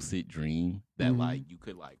 a lucid dream that, like, you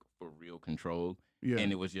could, like, for real control? Yeah.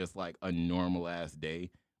 And it was just, like, a normal-ass day.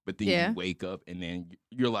 But then you wake up, and then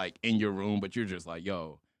you're, like, in your room, but you're just like,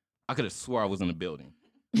 yo, I could have swore I was in a building.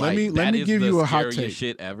 Let me give you a hot take.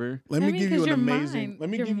 Shit ever. Let me give you an amazing.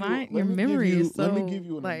 Your memory is so. Let me give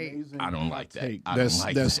you an amazing. I don't like that.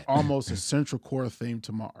 That's almost a central core theme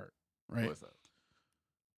to my art, right? What's up?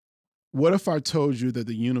 What if I told you that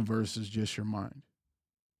the universe is just your mind?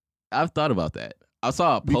 I've thought about that. I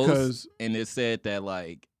saw a post and it said that,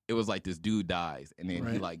 like, it was like this dude dies and then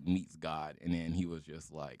he, like, meets God, and then he was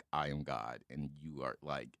just like, I am God and you are,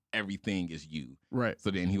 like, everything is you. Right.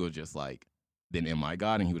 So then he was just like, then am I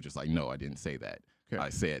God? And he was just like, no, I didn't say that. Okay. I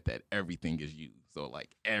said that everything is you. So, like,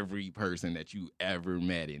 every person that you ever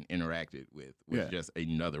met and interacted with was just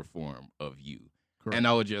another form of you. Correct. And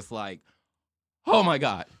I was just like, oh my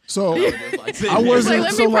God. So I wasn't.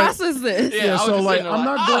 Let me process this. Yeah. So, like, I'm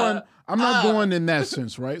not going in that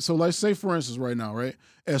sense, right? So let's say, for instance, right now, right?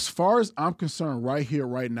 As far as I'm concerned, right here,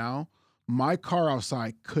 right now, my car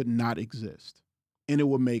outside could not exist, and it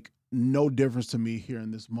would make no difference to me here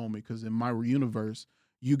in this moment, because in my universe,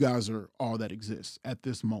 you guys are all that exists at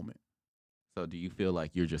this moment. So do you feel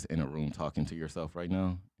like you're just in a room talking to yourself right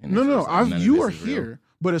now? No. You are here.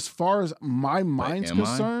 But as far as my mind's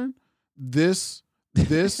concerned, this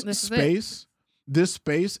space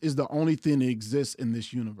is the only thing that exists in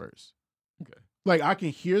this universe. Okay. Like, I can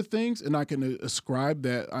hear things and I can ascribe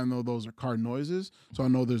that I know those are car noises, so I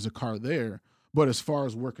know there's a car there. But as far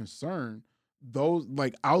as we're concerned, those,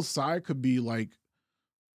 like, outside could be like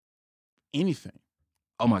anything.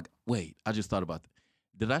 Oh my! Wait, I just thought about that.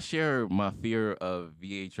 Did I share my fear of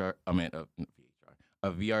VR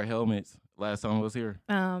helmets last time I was here?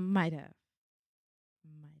 Might have.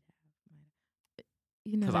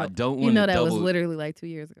 You know, I don't want. That was literally like 2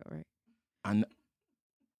 years ago, right?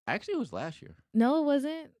 Actually, it was last year. No, it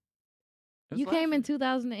wasn't. You came in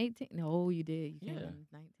 2018. No, you did. You came in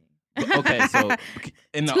 19. Okay, so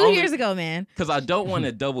 2 years ago, man. Because I don't want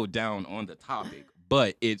to double down on the topic,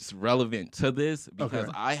 but it's relevant to this because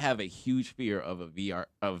I have a huge fear of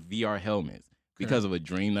VR helmets because of a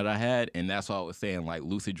dream that I had, and that's why I was saying, like,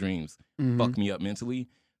 lucid dreams fuck me up mentally.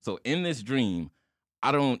 So in this dream,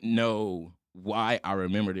 I don't know why I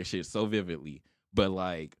remember this shit so vividly, but,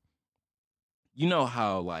 like, you know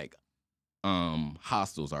how, like,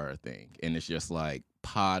 hostels are a thing, and it's just like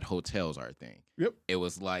pod hotels are a thing. Yep. It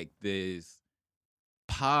was like this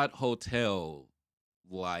pod hotel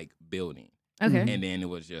like building. Okay. And then it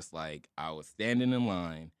was just like I was standing in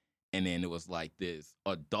line, and then it was like this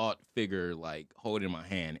adult figure like holding my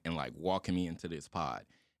hand and like walking me into this pod.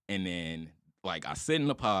 And then, like, I sit in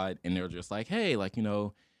the pod and they're just like, hey, like, you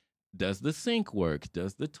know, does the sink work?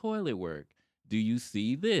 Does the toilet work? Do you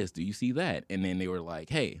see this? Do you see that? And then they were like,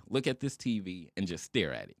 hey, look at this TV and just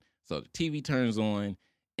stare at it. So the TV turns on,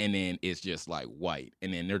 and then it's just like white.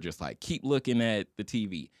 And then they're just like, keep looking at the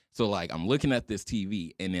TV. So, like, I'm looking at this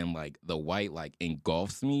TV, and then, like, the white, like,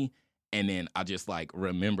 engulfs me. And then I just, like,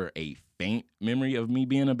 remember a faint memory of me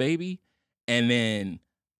being a baby. And then,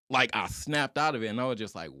 like, I snapped out of it, and I was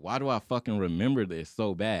just like, why do I fucking remember this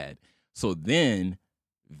so bad? So then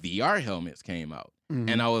VR helmets came out.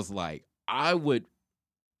 And I was like, I would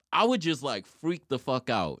just, like, freak the fuck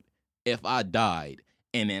out if I died,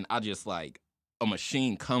 and then I just, like, a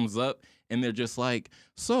machine comes up and they're just like,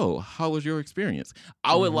 so how was your experience?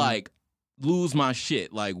 I would, like, lose my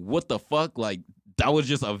shit. Like, what the fuck? Like, that was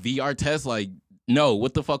just a VR test? Like, no,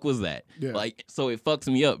 what the fuck was that? Yeah. Like, so it fucks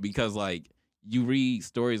me up because, like, you read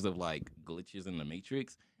stories of, like, glitches in the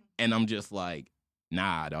Matrix, and I'm just like,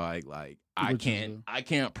 nah, dog. Like, I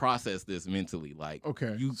can't process this mentally. Like,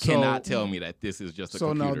 okay, you cannot tell me that this is just a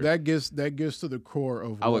computer. So now that gets to the core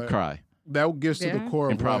of. I would cry. That gets to the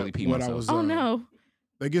core of probably pee what myself. I was. Oh no.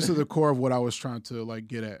 That gets to the core of what I was trying to like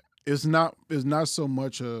get at. It's not so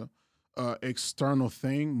much a external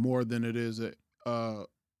thing more than it is a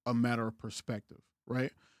matter of perspective,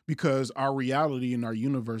 right? Because our reality in our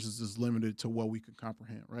universes is limited to what we can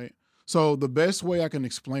comprehend, right? So the best way I can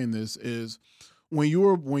explain this is when you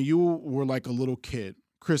were like a little kid,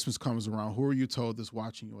 Christmas comes around. Who are you told is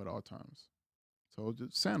watching you at all times? So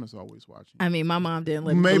Santa's always watching. I mean, my mom didn't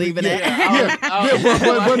let me believe in that.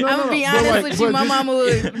 I'm gonna be honest with you. My mom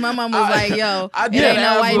was like, "Yo, it ain't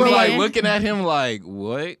no white man." Like looking at him like,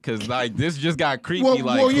 "What?" Because like this just got creepy. Who's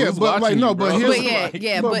watching you, bro?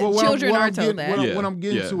 But children are told that. What I'm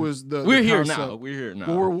getting to is we're here now.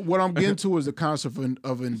 What I'm getting to is the concept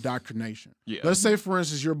of indoctrination. Yeah. Let's say, for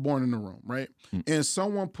instance, you're born in a room, right, and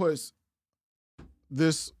someone puts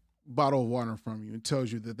this bottle of water in front of you and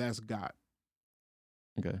tells you that that's God.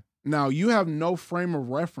 Okay. Now you have no frame of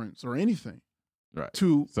reference or anything. Right.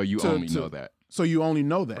 So you only know that. So you only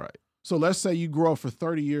know that. Right. So let's say you grow up for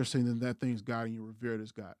 30 years saying that thing's God and you revere it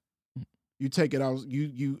as God. You take it out,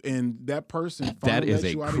 you and that person. That is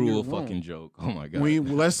a cruel fucking joke. Oh my God.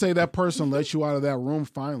 Let's say that person lets you out of that room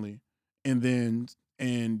finally,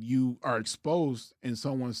 and you are exposed, and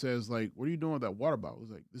someone says like, "What are you doing with that water bottle?"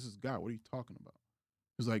 It's like, "This is God. What are you talking about?"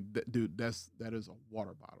 It's like, dude, that is a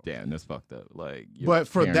water bottle. Damn, that's fucked up. Like, but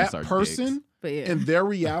for that person, yeah. in their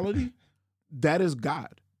reality, that is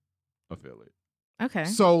God. I feel it. Okay.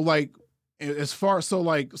 So like, once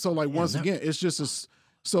again, it's just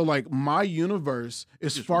so like my universe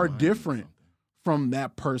is far different from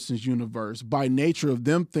that person's universe by nature of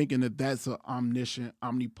them thinking that that's an omniscient,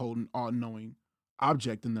 omnipotent, all-knowing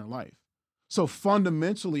object in their life. So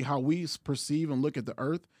fundamentally, how we perceive and look at the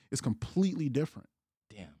earth is completely different.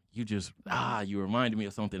 Damn, you reminded me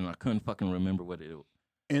of something and I couldn't fucking remember what it was.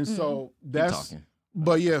 And so that's,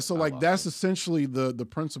 but yeah, so like that's essentially the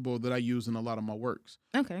principle that I use in a lot of my works.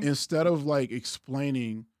 Okay. Instead of like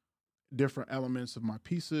explaining different elements of my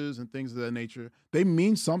pieces and things of that nature, they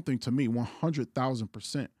mean something to me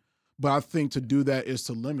 100,000%. But I think to do that is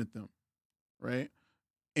to limit them, right?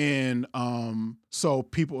 And so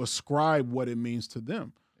people ascribe what it means to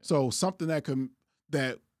them. So something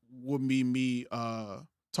that would be me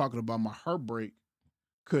talking about my heartbreak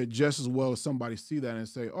could just as well as somebody see that and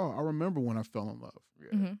say, "Oh, I remember when I fell in love."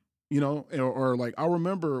 Yeah. Mm-hmm. You know, or like I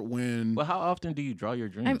remember when. But how often do you draw your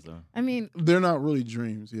dreams though? I mean, they're not really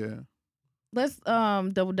dreams. Yeah. Let's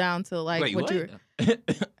double down to like Wait, what you're.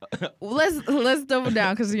 let's double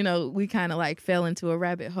down because we kind of like fell into a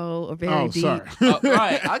rabbit hole, a very deep. Sorry.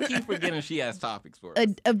 Right, I keep forgetting she has topics for us.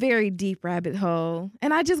 A very deep rabbit hole,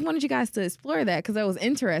 and I just wanted you guys to explore that because that was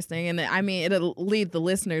interesting, and I mean it'll leave the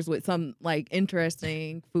listeners with some like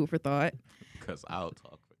interesting food for thought. Because I'll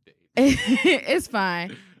talk for days. It's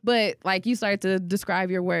fine. But like you start to describe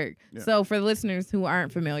your work. Yeah. So for the listeners who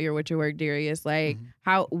aren't familiar with your work, Darius, like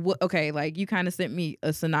like you kind of sent me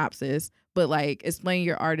a synopsis, but like explain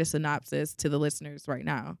your artist synopsis to the listeners right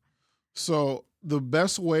now. So the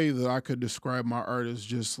best way that I could describe my art is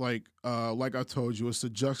just like I told you, it's a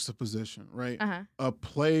juxtaposition, right? Uh-huh. A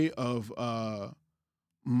play of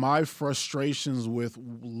my frustrations with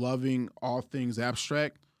loving all things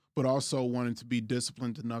abstract, but also wanting to be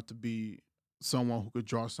disciplined enough to be someone who could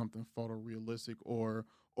draw something photorealistic or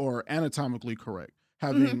anatomically correct,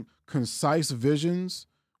 having concise visions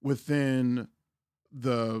within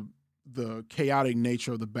the chaotic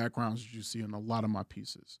nature of the backgrounds that you see in a lot of my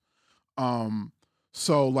pieces.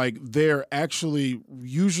 So like they're actually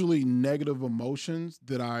usually negative emotions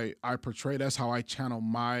that I portray. That's how I channel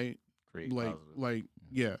my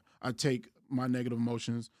I take my negative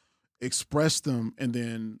emotions, express them, and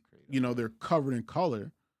then they're covered in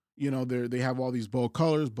color. They have all these bold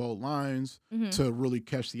colors, bold lines to really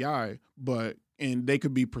catch the eye, and they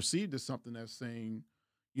could be perceived as something that's saying,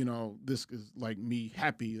 this is like me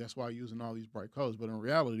happy. That's why I'm using all these bright colors. But in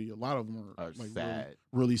reality, a lot of them are like sad.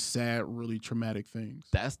 Really sad, really traumatic things.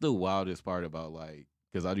 That's the wildest part about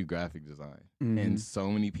because I do graphic design, and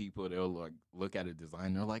so many people they'll like look at a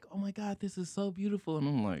design, they're like, "Oh my God, this is so beautiful," and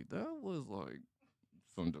I'm like, "That was like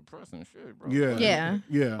some depressing shit, bro." Yeah.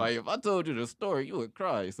 Like if I told you the story, you would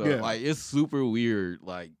cry. So like it's super weird,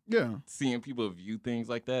 like seeing people view things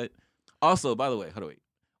like that. Also, by the way, hold on, wait.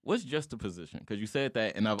 What's juxtaposition? Because you said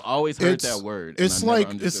that, and I've always heard that word. It's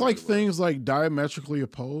like things like diametrically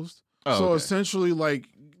opposed. Oh, so okay. Essentially, like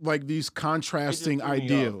these contrasting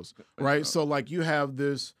ideals, right? So like you have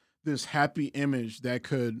this happy image that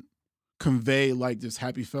could convey like this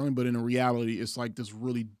happy feeling, but in reality, it's like this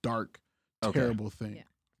really dark, terrible thing.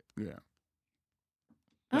 Yeah.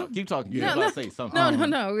 No, keep talking. Yeah. You about to say something.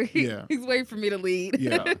 No. Yeah. He's waiting for me to lead.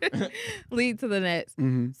 Yeah. Lead to the next.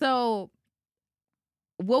 Mm-hmm. So,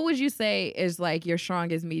 what would you say is like your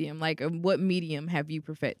strongest medium? Like, what medium have you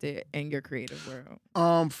perfected in your creative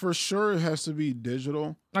world? For sure, it has to be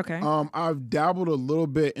digital. Okay. I've dabbled a little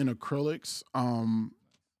bit in acrylics.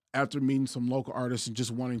 After meeting some local artists and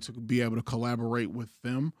just wanting to be able to collaborate with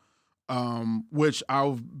them, which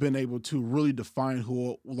I've been able to really define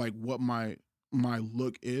what my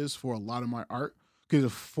look is for a lot of my art, because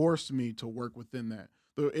it forced me to work within that.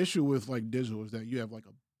 The issue with like digital is that you have like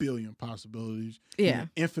a billion possibilities. Yeah. You can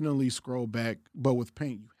infinitely scroll back, but with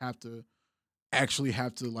paint, you have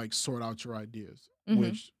to like sort out your ideas,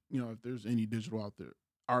 which, if there's any digital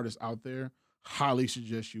artists out there, highly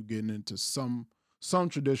suggest you getting into some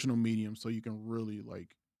traditional medium so you can really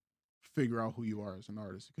like figure out who you are as an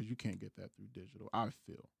artist, because you can't get that through digital, I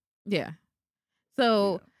feel. Yeah.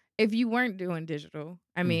 So if you weren't doing digital,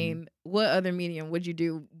 I mean, what other medium would you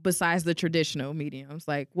do besides the traditional mediums?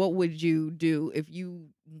 Like, what would you do if you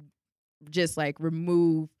just like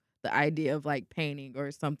remove the idea of like painting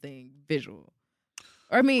or something visual?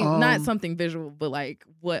 Or I mean, not something visual, but like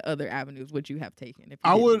what other avenues would you have taken? If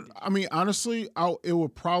you Honestly, it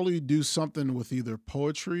would probably do something with either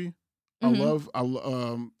poetry.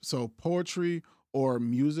 So poetry or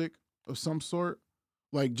music of some sort.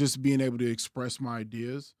 Like just being able to express my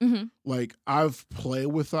ideas. Like I've played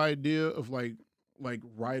with the idea of like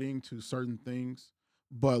writing to certain things,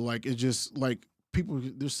 but like it just like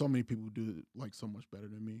there's so many people who do it like so much better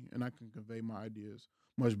than me, and I can convey my ideas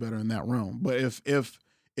much better in that realm. But if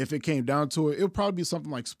it came down to it, it would probably be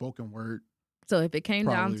something like spoken word. So if it came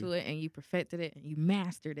down to it and you perfected it and you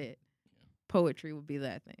mastered it, poetry would be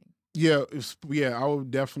that thing. Yeah, I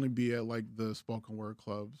would definitely be at like the spoken word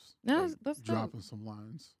clubs. No, like, that's dropping some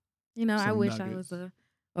lines. I wish nuggets. I was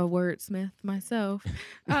a wordsmith myself.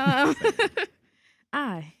 I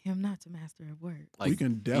am not a master of words. Like, we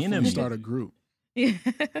can definitely start a group. Yeah,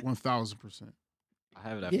 1000%. I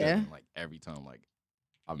have that feeling like every time like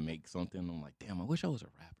I make something, I'm like, damn, I wish I was a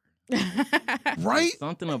rapper. Right?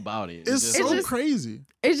 Something about it. It's so crazy.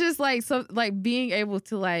 It's just like being able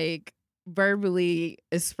to like verbally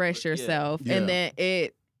express yourself and then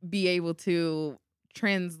it be able to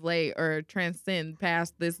translate or transcend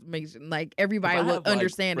past this, like everybody will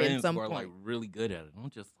understand it at some point. Like really good at it.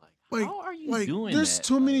 I'm just like, how are you like, doing there's that?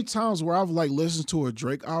 Too many times where I've like listened to a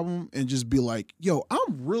Drake album and just be like, yo,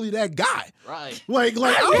 I'm really that guy. Right. Like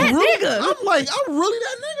I'm really that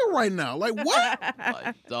nigga right now. Like what?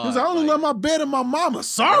 Because I only love my bed and my mama.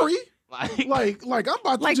 Sorry. Like I'm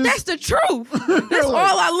about to like just, that's the truth. That's all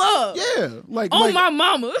I love. Yeah. Like my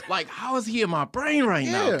mama. Like how is he in my brain right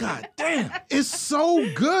now? God damn. It's so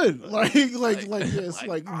good. Like being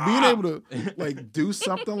able to like do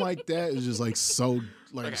something like that is just like so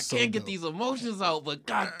like I can't get these emotions out, but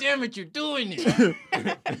god damn it, you're doing it.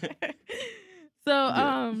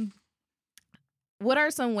 So what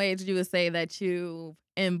are some ways you would say that you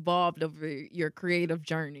involved over your creative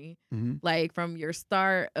journey, like from your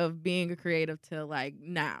start of being a creative to like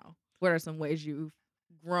now? What are some ways you've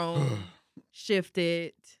grown,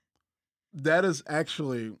 shifted? That is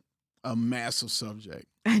actually a massive subject.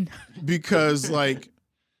 I know. because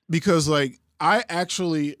I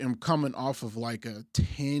actually am coming off of like a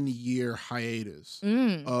 10-year hiatus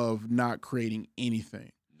of not creating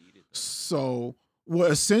anything. So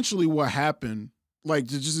what happened, like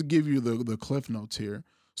to just give you the cliff notes here.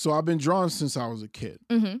 So I've been drawing since I was a kid.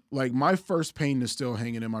 Like my first painting is still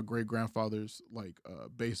hanging in my great grandfather's like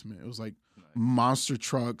basement. It was like monster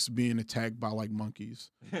trucks being attacked by like monkeys.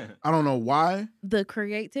 I don't know why. The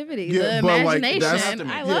creativity, the imagination.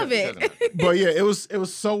 I love it. But yeah, it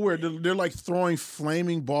was so weird. They're like throwing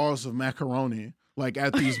flaming balls of macaroni like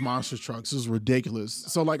at these monster trucks. It was ridiculous.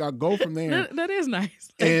 So like I go from there. That is nice.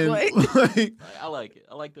 And like I like it.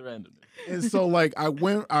 I like the randomness. And so like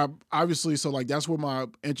obviously so like that's where my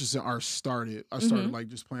interest in art started. I started like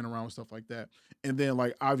just playing around with stuff like that. And then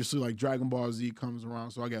like obviously like Dragon Ball Z comes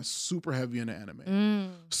around, so I got super heavy into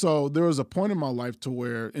anime. So there was a point in my life to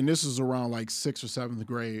where, and this is around like 6th or 7th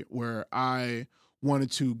grade, where I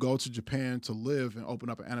wanted to go to Japan to live and open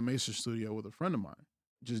up an animation studio with a friend of mine,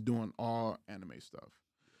 just doing all anime stuff.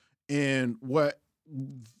 And what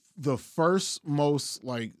the first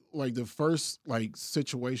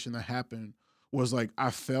situation that happened was like I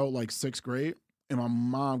felt like 6th grade and my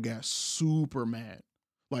mom got super mad.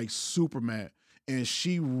 And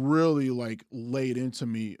she really like laid into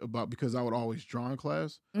me because I would always draw in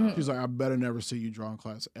class. She's like, I better never see you draw in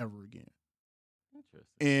class ever again.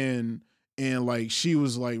 Interesting. And like she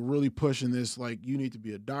was like really pushing this, like you need to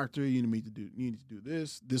be a doctor, you need to do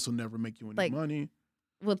this. This will never make you any money.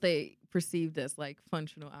 What they perceived as like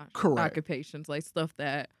functional occupations, like stuff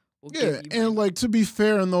that will give you and money. like to be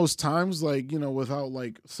fair, in those times, like without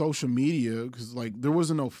like social media, because like there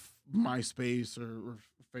wasn't no MySpace or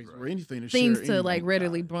Facebook or anything to things share to anything. like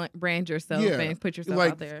readily brand yourself and put yourself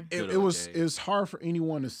like, out there. It was hard for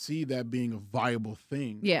anyone to see that being a viable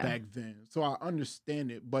thing back then. So I understand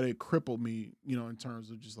it, but it crippled me, in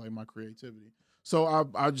terms of just like my creativity. So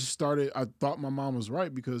I just started. I thought my mom was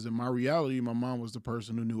right because in my reality, my mom was the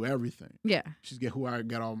person who knew everything. Yeah, she's who I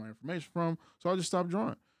got all my information from. So I just stopped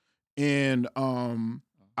drawing, and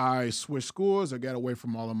I switched schools. I got away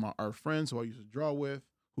from all of my art friends who I used to draw with,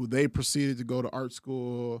 who they proceeded to go to art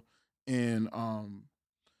school, and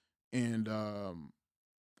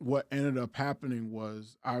what ended up happening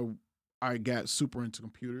was I got super into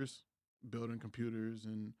computers, building computers,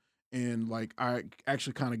 and like I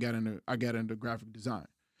actually kind of got into graphic design,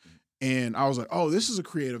 and I was like, oh, this is a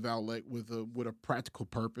creative outlet with a practical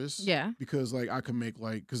purpose. Yeah, because like I could make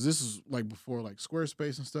like, because this is like before like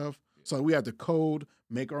Squarespace and stuff, so we had to code,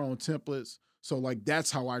 make our own templates. So like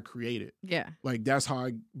that's how I created. Yeah. Like that's how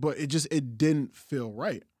but it didn't feel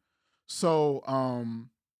right. So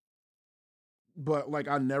but like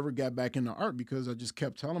I never got back into art because I just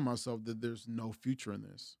kept telling myself that there's no future in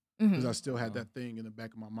this. Because I still had that thing in the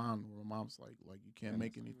back of my mind where my mom's like you can't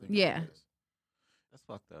make anything. Yeah. That's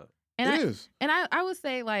fucked up. And it is. And I would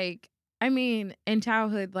say like, I mean, in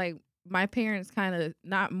childhood, like my parents kind of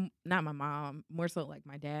not my mom, more so like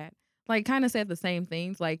my dad, like kind of said the same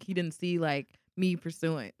things. Like he didn't see like me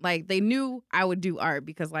pursuing, like they knew I would do art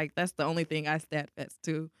because like that's the only thing I steadfast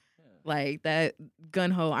to. Like that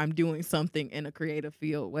gun ho, I'm doing something in a creative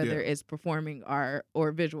field, whether it's performing art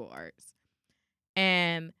or visual arts.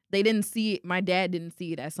 And they didn't see it. My dad didn't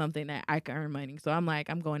see it as something that I could earn money. So I'm like,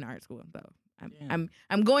 I'm going to art school though. I'm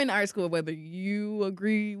going to art school whether you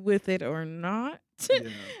agree with it or not.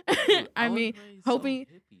 Yeah. I mean, hoping.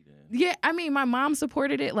 Yeah, I mean, my mom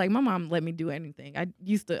supported it. Like, my mom let me do anything. I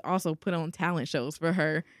used to also put on talent shows for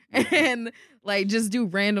her and, like, just do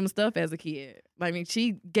random stuff as a kid. I mean,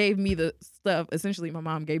 she gave me the stuff. Essentially, my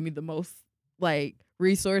mom gave me the most, like,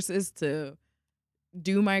 resources to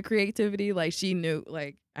do my creativity. Like, she knew,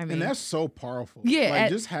 like, I mean. And that's so powerful. Yeah. Like,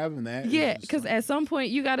 just having that. Yeah, because at some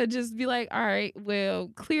point, you got to just be like, all right, well,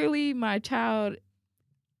 clearly my child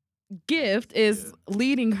gift is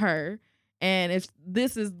leading her. And if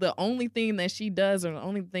this is the only thing that she does or the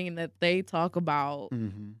only thing that they talk about,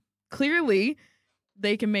 clearly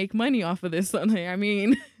they can make money off of this something. I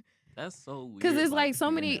mean, that's so weird. Because it's like so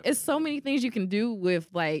many things you can do with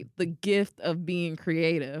like the gift of being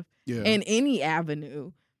creative in any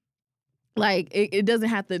avenue. Like it doesn't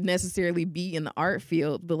have to necessarily be in the art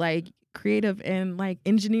field, but like creative in like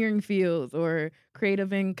engineering fields or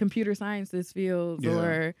creative in computer sciences fields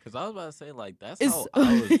or. Because I was about to say like that's how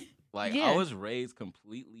I was. Like, I was raised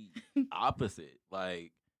completely opposite.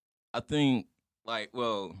 Like, I think, like,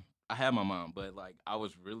 well, I had my mom, but, like, I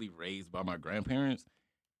was really raised by my grandparents.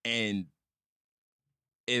 And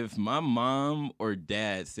if my mom or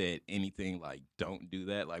dad said anything like, don't do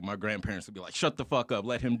that, like, my grandparents would be like, shut the fuck up.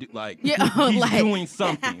 Let him do, like, he's doing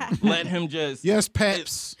something. Let him just. Yes,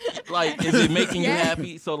 Peps. Like, is it making you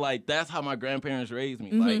happy? So, like, that's how my grandparents raised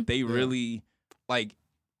me. Like, they really, like,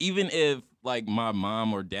 even if, like my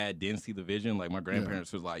mom or dad didn't see the vision, like my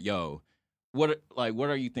grandparents was like, yo, what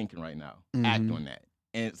are you thinking right now? Act on that.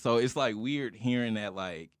 And so it's like weird hearing that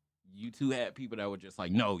like you two had people that were just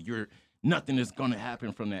like, no, nothing is gonna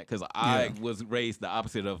happen from that. Cause I was raised the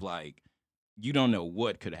opposite of like, you don't know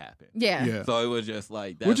what could happen. Yeah. So it was just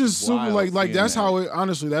like that. Which is super like that's how it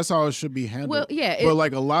honestly, that's how it should be handled. Well, yeah. But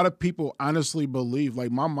like a lot of people honestly believe, like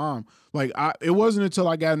my mom, like it wasn't until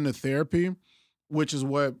I got into therapy, which is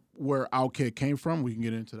where OutKid came from. We can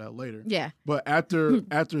get into that later. Yeah. But after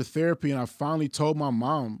therapy, and I finally told my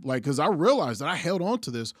mom, like, because I realized that I held on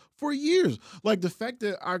to this for years. Like the fact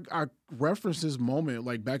that I referenced this moment,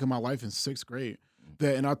 like back in my life in 6th grade,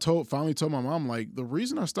 and I finally told my mom, like, the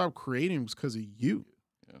reason I stopped creating was because of you.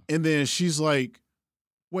 Yeah. And then she's like,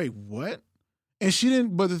 wait, what? And she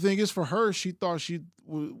didn't. But the thing is, for her, she thought she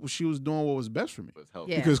was doing what was best for me.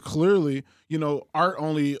 Yeah. Because clearly, art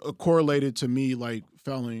only correlated to me like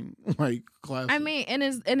failing like classes. I mean, and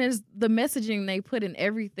it's the messaging they put in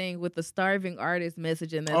everything with the starving artist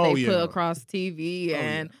messaging that they put across TV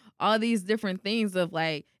and all these different things of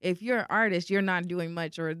like, if you're an artist, you're not doing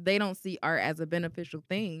much, or they don't see art as a beneficial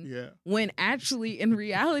thing. Yeah. When actually, in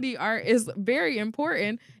reality, art is very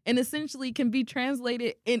important and essentially can be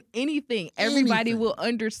translated in anything. Everybody will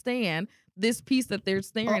understand this piece that they're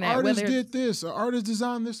staring An at. artist Whether did this. An artist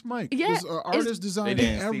designed this mic. Yeah, An artist They designed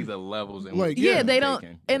didn't see the levels in like, which yeah, it they was don't.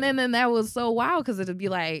 taken. And Yeah. then that was so wild because it'd be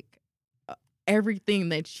like everything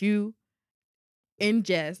that you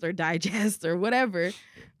ingest or digest or whatever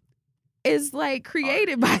is like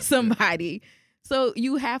created by somebody. So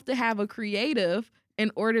you have to have a creative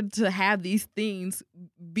in order to have these things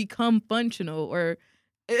become functional or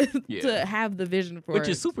to have the vision for Which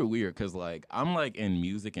it. is super weird because, like, I'm, like, in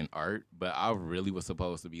music and art, but I really was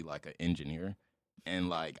supposed to be, like, an engineer. And,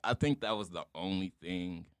 like, I think that was the only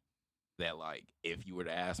thing that, like, if you were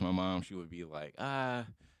to ask my mom, she would be like, that's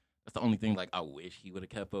the only thing, like, I wish he would have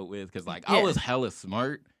kept up with. Because, like, I Yeah. was hella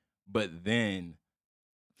smart, but then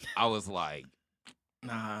I was like,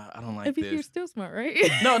 nah, I don't like I think this. you're still smart, right?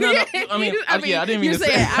 No. I mean, I didn't mean you to say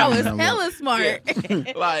said I was that. hella smart.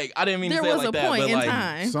 Like, I didn't mean There to say it was like a that, point but, in like,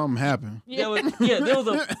 time. Something happened. there was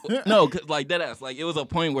a no, 'cause, like, that ass. Like, it was a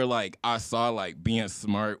point where, like, I saw, like, being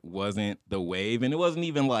smart wasn't the wave, and it wasn't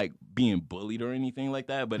even like being bullied or anything like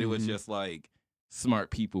that. But it was Mhm. just like smart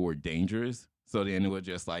people were dangerous. So then it was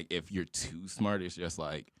just like if you're too smart, it's just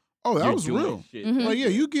like Oh, that you're was doing real. shit. Mhm. Like,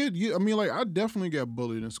 yeah, I mean, like, I definitely got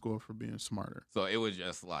bullied in school for being smarter. So it was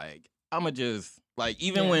just like I'ma just like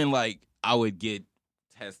even Yeah. when like I would get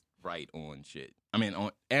tests right on shit. I mean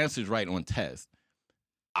on answers right on tests,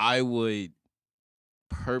 I would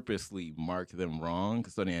purposely mark them wrong.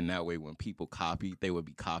 So then that way when people copied, they would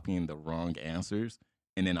be copying the wrong answers.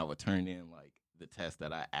 And then I would turn in like the test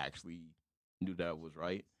that I actually knew that was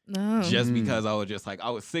right. No. Just Mhm. because I was just like I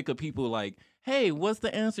was sick of people like, hey, what's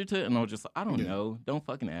the answer to it? And I was just like, I don't Yeah. know. Don't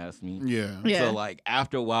fucking ask me. Yeah. Yeah. So like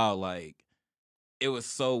after a while, like it was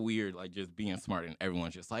so weird, like just being smart and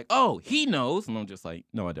everyone's just like, oh, he knows. And I'm just like,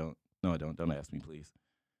 no, I don't. No, I don't. Don't ask me, please.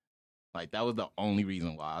 Like that was the only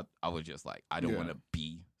reason why I was just like, I don't Yeah. want to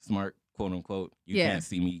be smart, quote unquote. You Yeah. can't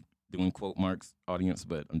see me doing quote marks, audience,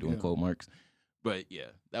 but I'm doing Yeah. quote marks. But yeah,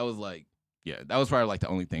 that was like, yeah, that was probably like the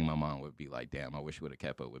only thing my mom would be like, damn, I wish you would have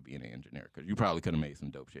kept up with being an engineer because you probably could have made some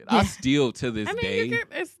dope shit. I Yeah. still to this I mean, day,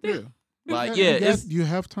 it's still, Yeah. like, You yeah, got- it's. you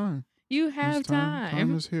have time. you There's have time.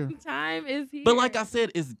 Time is here. Time is here. But like I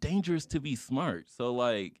said, it's dangerous to be smart. So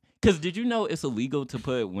like, because did you know it's illegal to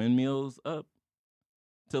put windmills up?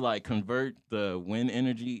 To like convert the wind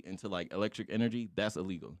energy into like electric energy? That's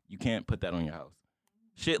illegal. You can't put that on your house.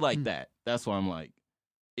 Shit like Mm. that. That's why I'm like,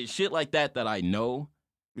 it's shit like that that I know,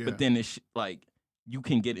 Yeah. but then it's like, you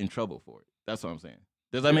can get in trouble for it. That's what I'm saying.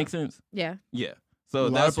 Does that Yeah. make sense? yeah. Yeah. So a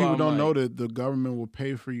lot that's of people why I'm don't know like, that the government will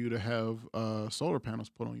pay for you to have solar panels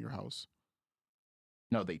put on your house.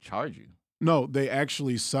 no, they charge you. No, they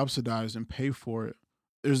actually subsidize and pay for it.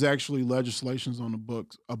 There's actually legislations on the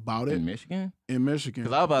books about it In Michigan? in Michigan.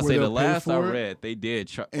 Because I was about to where say, the they'll pay last I for it. read, they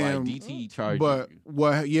did, like And- DTE charge But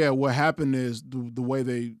you. what happened is the way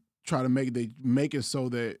they try to make it so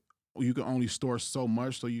that you can only store so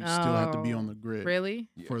much, so you still have to be on the grid Really?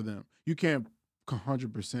 Yeah. for them. You can't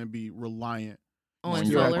 100% be reliant. On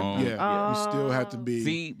your solar? own. Yeah, you still have to be.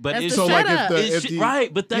 See, but That's it's the so like setup. if the, it's if shit- the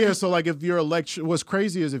right, but that yeah, so like if your what's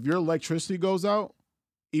crazy is if your electricity goes out,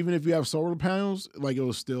 even if you have solar panels, like it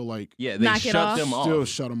will still like yeah, they Knock it shut off. them off. still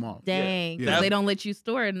shut them off. Dang. Because Yeah. they don't let you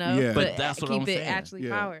store enough. Yeah. But But that's what keep I'm it saying. actually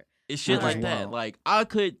Yeah. powered. It's shit That's like that. wild. Like I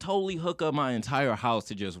could totally hook up my entire house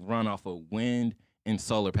to just run off a wind and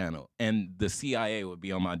solar panel, and the CIA would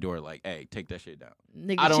be on my door like, "Hey, take that shit down."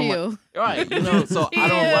 Nigga, I don't chill. Right? You know, so I don't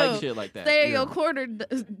Chill. like shit like that. Stay in Yeah. your corner.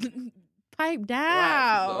 Pipe Right.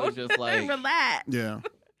 down. So it's just like Relax. Yeah,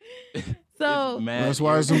 So it's mad that's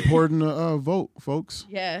why it's irritating. important to vote, folks.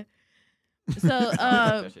 yeah. So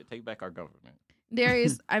That shit. Take back our government.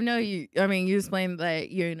 Darius, I know you. I mean, you explained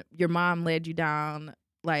that your mom led you down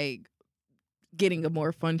like getting a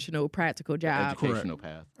more functional, practical job, Educational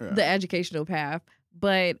path. Yeah. the educational path.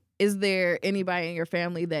 But is there anybody in your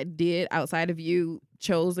family that did outside of you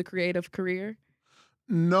chose a creative career?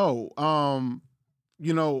 No,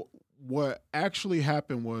 you know what actually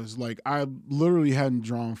happened was like I literally hadn't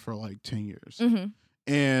drawn for like 10 years. Mm-hmm.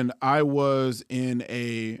 And I was in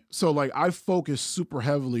I focused super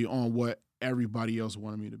heavily on what everybody else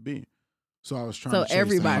wanted me to be. So I was trying So to chase the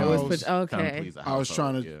everybody was house. put. Trying to Okay. please the I was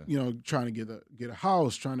trying to, household, trying to get a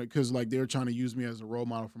house, because like they were trying to use me as a role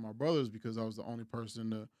model for my brothers because I was the only person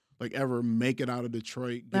to like ever make it out of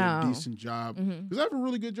Detroit, get Oh. a decent job. Mm-hmm. Because I have a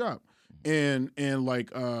really good job. And like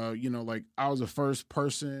like I was the first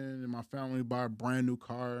person in my family to buy a brand new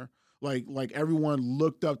car. Like everyone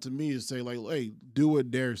looked up to me to say like, hey, do what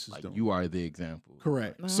Darius is Like doing. you are the example.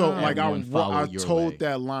 Correct. So Ah. like Everyone follow I your told way.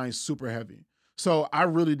 that line super heavy. So I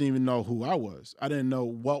really didn't even know who I was. I didn't know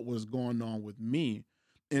what was going on with me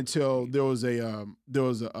until there was a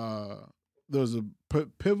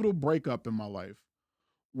pivotal breakup in my life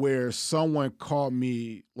where someone called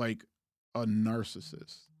me like a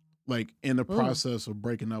narcissist, like in the process of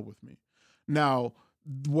breaking up with me. Now,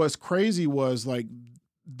 what's crazy was like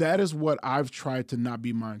that is what I've tried to not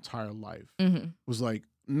be my entire life. Was like,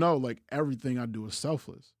 no, like everything I do is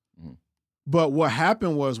selfless. But what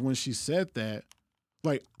happened was when she said that,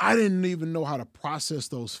 like I didn't even know how to process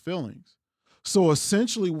those feelings. So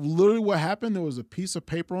essentially, literally what happened, there was a piece of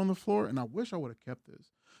paper on the floor, and I wish I would have kept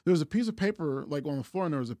this. There was a piece of paper like on the floor,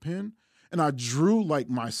 and there was a pen, and I drew like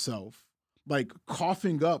myself, like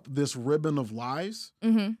coughing up this ribbon of lies.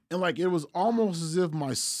 And like it was almost as if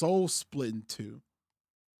my soul split in two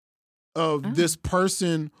of this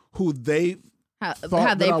person who they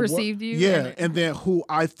how they perceived you. Yeah, and then who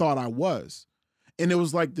I thought I was. And it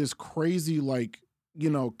was like this crazy, like, you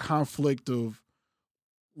know, conflict of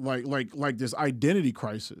like this identity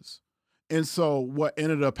crisis. And so what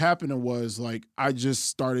ended up happening was like I just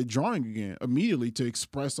started drawing again immediately to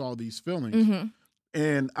express all these feelings.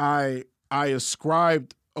 And I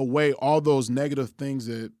ascribed away all those negative things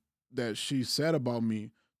that she said about me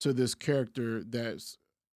to this character that's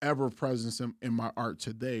ever present in my art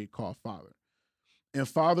today called Father. And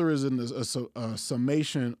Father is in a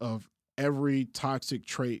summation of every toxic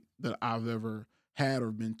trait that I've ever had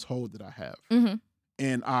or been told that I have.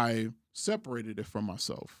 And I separated it from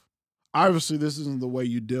myself. Obviously, this isn't the way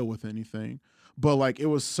you deal with anything, but like it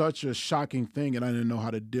was such a shocking thing and I didn't know how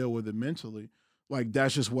to deal with it mentally. Like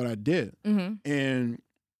that's just what I did. And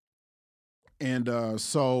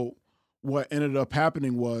so what ended up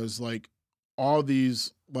happening was like all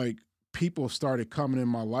these like people started coming in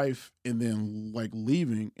my life and then like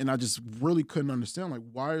leaving, and I just really couldn't understand like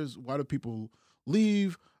why do people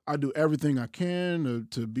leave? I do everything I can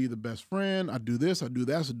to be the best friend. I do this, I do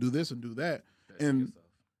that, I do this and do that. And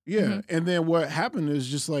and then what happened is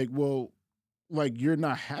just like, well, like you're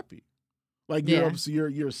not happy. Like you're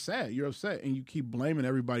sad, you're upset, and you keep blaming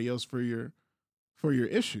everybody else for your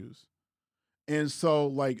issues. And so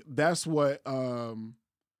like that's what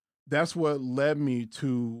led me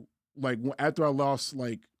to like after I lost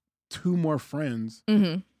like 2 more friends,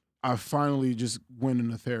 I finally just went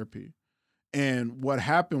into therapy. And what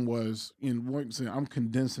happened was, I'm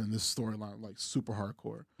condensing this storyline like super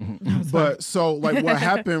hardcore. But so like what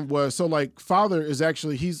happened was, so like Father is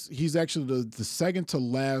actually, he's actually the second to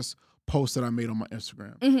last post that I made on my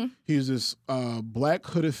Instagram. He's this black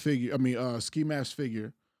hooded figure, ski mask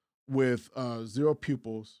figure with 0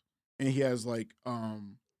 pupils, and he has like a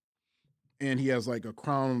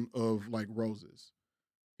crown of like roses.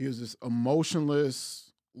 He was this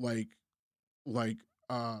emotionless, like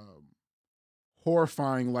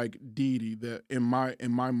horrifying like deity that in my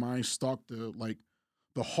mind stalked the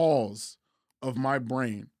halls of my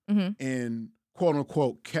brain and quote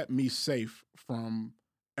unquote kept me safe from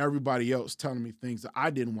everybody else telling me things that I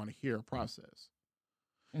didn't want to hear or process.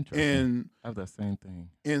 Interesting. And I have that same thing.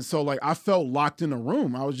 And so like I felt locked in a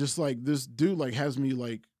room. I was just like, this dude like has me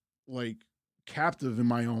like captive in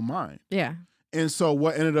my own mind. Yeah. And so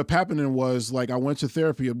what ended up happening was like I went to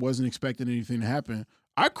therapy. I wasn't expecting anything to happen.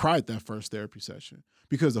 I cried that first therapy session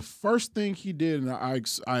because the first thing he did, and I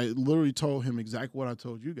literally told him exactly what I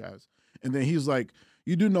told you guys. And then he's like,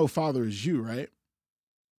 you do know Father is you, right?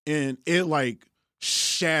 And it like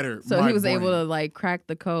shattered so my he was brain. able to like crack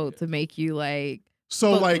the code to make you like.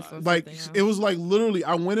 So like it was like literally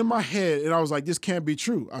I went in my head and I was like, this can't be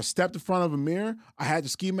true. I stepped in front of a mirror. I had the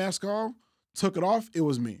ski mask on, took it off. It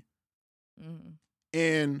was me.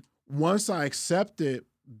 And once I accepted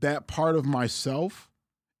that part of myself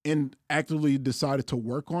and actively decided to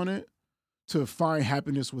work on it to find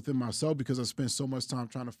happiness within myself, because I spent so much time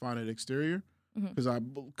trying to find an exterior, because I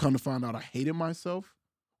come to find out I hated myself,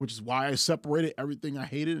 which is why I separated everything I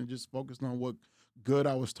hated and just focused on what good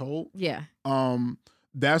I was told. Yeah.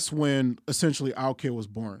 That's when essentially OutKid was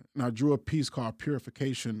born. And I drew a piece called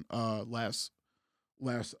Purification last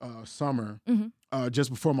summer, just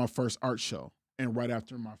before my first art show and right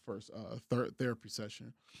after my first third therapy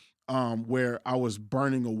session, where I was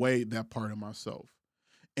burning away that part of myself.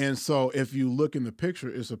 And so if you look in the picture,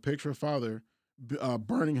 it's a picture of Father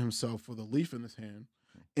burning himself with a leaf in his hand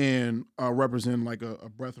and representing like a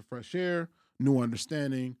breath of fresh air, new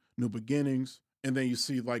understanding, new beginnings. And then you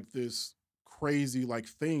see like this crazy like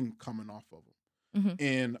thing coming off of him.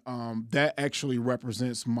 And that actually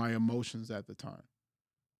represents my emotions at the time.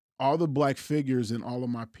 All the black figures in all of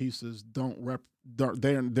my pieces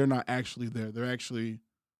they're not actually there. They're actually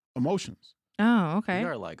emotions. Oh, okay. You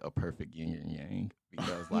are like a perfect yin and yang,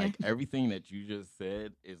 because like everything that you just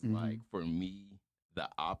said is like for me the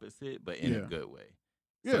opposite, but in a good way.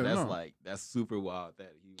 So that's super wild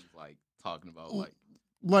that he was like talking about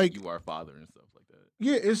like you are a father and stuff like that.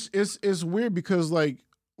 Yeah, it's weird because like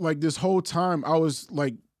this whole time I was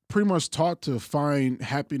like pretty much taught to find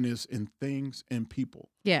happiness in things and people.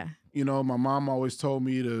 Yeah. You know, my mom always told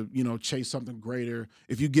me to, you know, chase something greater.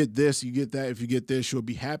 If you get this, you get that. If you get this, you'll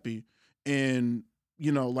be happy. And,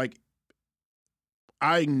 you know, like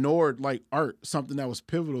I ignored like art, something that was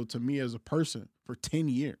pivotal to me as a person for 10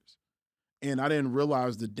 years. And I didn't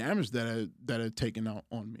realize the damage that had taken out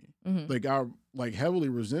on me. Mm-hmm. Like I like heavily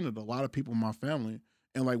resented a lot of people in my family.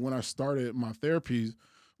 And like when I started my therapies,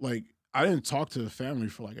 like I didn't talk to the family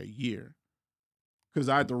for like a year because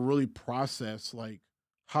I had to really process like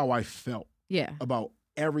how I felt about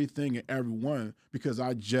everything and everyone because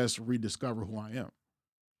I just rediscovered who I am.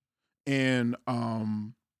 And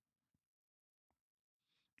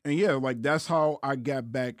yeah, like that's how I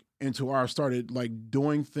got back into I started like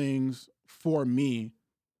doing things for me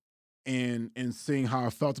and seeing how I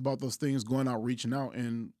felt about those things, going out, reaching out.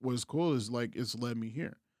 And what's cool is like it's led me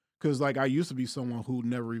here. Cause like I used to be someone who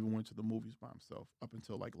never even went to the movies by himself up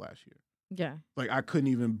until like last year. Yeah. Like I couldn't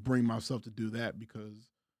even bring myself to do that because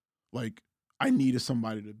like I needed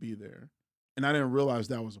somebody to be there. And I didn't realize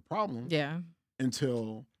that was a problem. Yeah.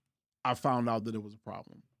 Until I found out that it was a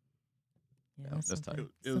problem. Yeah, that's tight.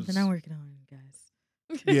 Something I'm working on,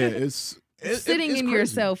 guys. Yeah, it's sitting it's in crazy.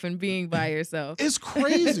 yourself and being by yourself. It's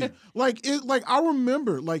crazy. Like I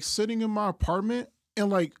remember like sitting in my apartment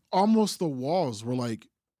and like almost the walls were like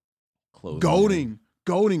goading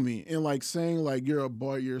me and like saying like you're a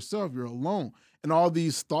boy yourself, you're alone. And all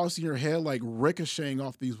these thoughts in your head like ricocheting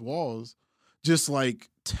off these walls, just like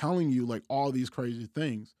telling you like all these crazy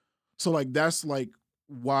things. So like that's like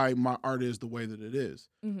why my art is the way that it is.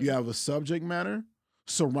 Mm-hmm. You have a subject matter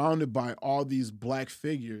surrounded by all these Black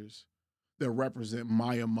figures that represent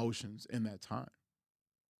my emotions in that time.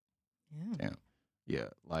 Yeah. Damn. Yeah.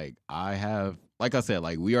 Like I have, like I said,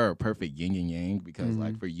 like we are a perfect yin and yang because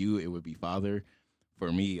like for you, it would be father.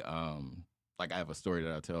 For me, like I have a story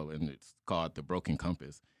that I tell and it's called The Broken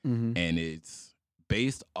Compass. Mm-hmm. And it's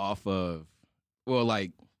based off of, well,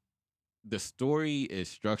 like the story is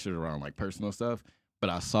structured around like personal stuff, but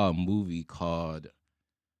I saw a movie called,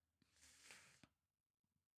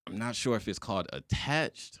 I'm not sure if it's called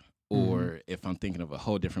Attached or if I'm thinking of a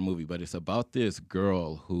whole different movie, but it's about this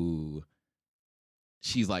girl who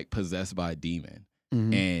she's like possessed by a demon.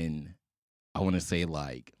 And I want to say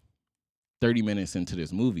like 30 minutes into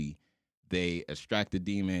this movie, they extract the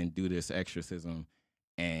demon, do this exorcism,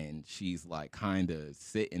 and she's like kind of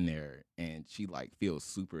sitting there and she like feels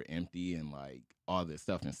super empty and like all this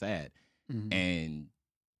stuff and sad. And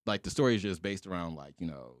like the story is just based around like, you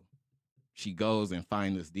know, she goes and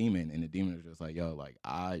finds this demon and the demon is just like, yo, like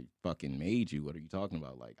I fucking made you. What are you talking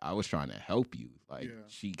about? Like I was trying to help you. Like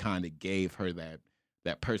she kind of gave her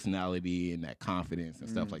that personality and that confidence and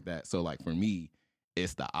stuff like that. So like for me,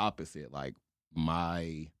 it's the opposite. Like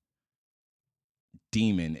my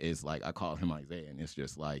demon is like, I call him Isaiah, and it's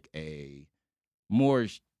just like a more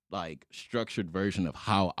like structured version of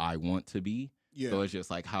how I want to be. Yeah. So it's just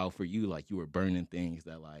like how for you, like you were burning things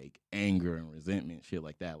that like anger and resentment, shit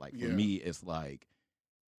like that. Like for me, it's like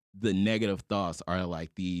the negative thoughts are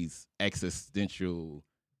like these existential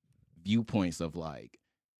viewpoints of like,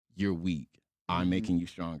 you're weak. I'm making you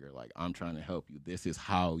stronger. Like I'm trying to help you. This is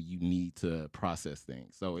how you need to process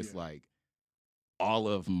things. So it's like all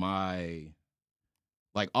of my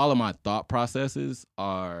thought processes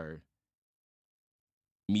are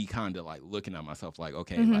me kind of like looking at myself like,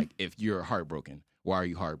 okay, like if you're heartbroken, why are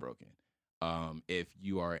you heartbroken? If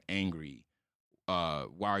you are angry, why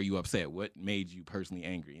are you upset? What made you personally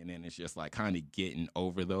angry? And then it's just like kind of getting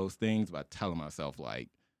over those things by telling myself like,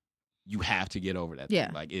 you have to get over that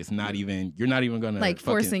thing. Like it's not even, you're not even gonna like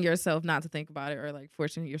forcing yourself not to think about it or like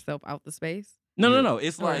forcing yourself out the space. No.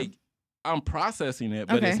 It's like I'm processing it,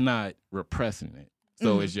 but it's not repressing it.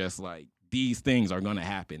 So it's just like these things are gonna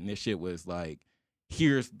happen. This shit was like,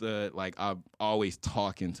 here's the, like I'm always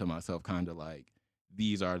talking to myself kind of like,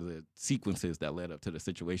 these are the sequences that led up to the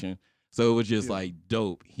situation. So it was just like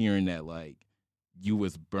dope hearing that like you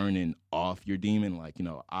was burning off your demon. Like, you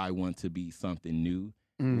know, I want to be something new.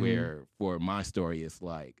 Where for my story, it's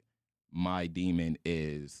like my demon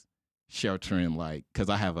is sheltering, like, because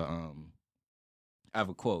I have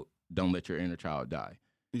a quote, don't let your inner child die.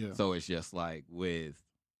 Yeah. So it's just like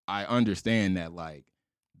I understand that like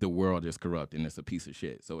the world is corrupt and it's a piece of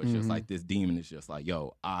shit. So it's just like this demon is just like,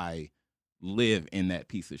 yo, I live in that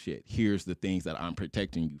piece of shit. Here's the things that I'm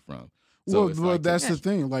protecting you from. So well, like, that's the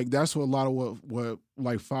thing. Like that's what a lot of what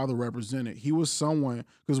like father represented. He was someone,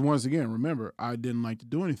 because once again, remember, I didn't like to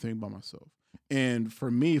do anything by myself. And for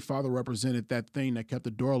me, Father represented that thing that kept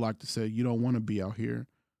the door locked to say, you don't want to be out here.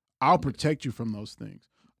 I'll protect you from those things.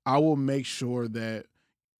 I will make sure that,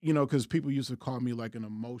 because people used to call me like an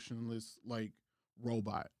emotionless, like,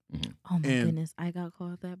 robot. Oh my goodness, I got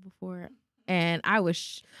called that before. And I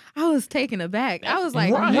was taken aback. I was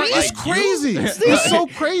like, right. It's crazy. It's so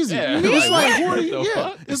crazy. Yeah. It's like, who are you?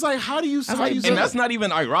 Yeah. It's like, how do you and that's not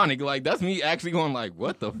even ironic. Like, that's me actually going like,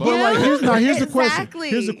 what the fuck? But like, here's the question.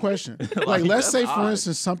 Here's the question. Like, let's say, for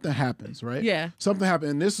instance, something happens, right? Yeah. Something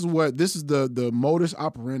happened, and this is the modus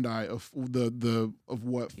operandi of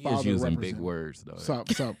what he Father is using represents. big words though.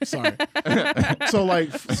 Stop. Sorry. so like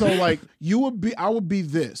I would be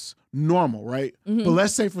this. Normal, right? Mm-hmm. But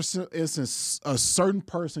let's say, for instance, a certain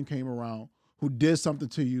person came around who did something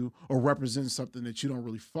to you or represents something that you don't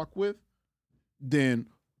really fuck with, then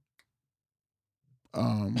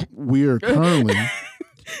we are currently...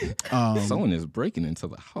 Someone is breaking into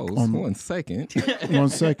the house. 1 second. 1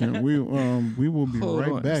 second. We will be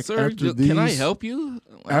right back. Sir, after these, can I help you?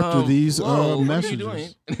 After these whoa, messages. What are you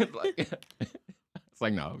doing? It's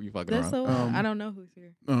like, no, you fucking That's around. So I don't know who's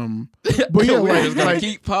here. But yeah, we're just gonna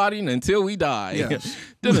keep potting until we die. Yes.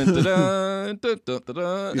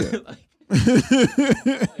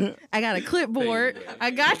 I got a clipboard. I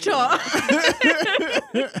got y'all.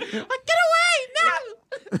 Get away!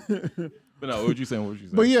 No. But no, what were you saying?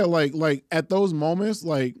 But yeah, like at those moments,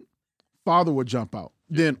 like Father would jump out.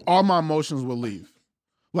 Then all my emotions would leave.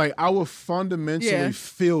 Like I would fundamentally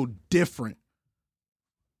feel different.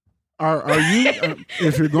 Are you?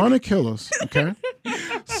 If you're going to kill us, okay?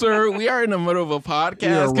 Sir, we are in the middle of a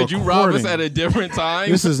podcast. Could you rob us at a different time?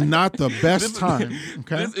 This is not the best time.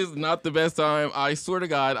 Okay. This is not the best time. I swear to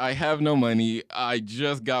God, I have no money. I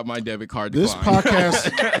just got my debit card This declined.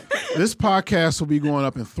 this podcast will be going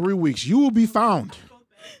up in 3 weeks. You will be found.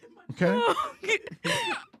 Okay.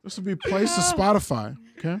 This will be placed to Spotify.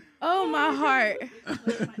 Okay. Oh, my heart.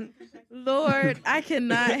 Lord, I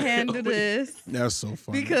cannot handle this. That's so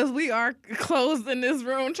funny. Because we are closed in this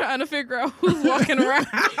room trying to figure out who's walking around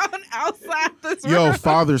outside this room. Yo,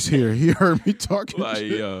 Father's here. He heard me talking.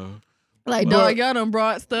 Like, dog, y'all done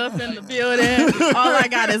brought stuff in the building. All I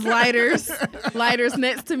got is lighters. Lighters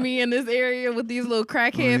next to me in this area with these little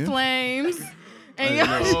crackhead flames.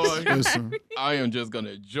 And listen, I am just going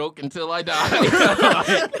to joke until I die.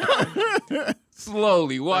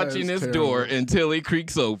 Slowly watching this door until it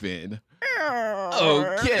creaks open.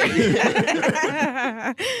 Okay.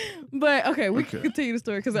 But, okay, we can continue the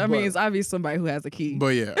story because, I mean, it's obvious somebody who has a key.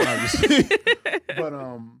 But, yeah, obviously.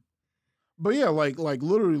 But, yeah, like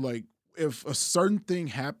literally, like, if a certain thing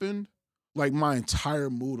happened, like, my entire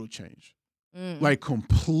mood will change. Like,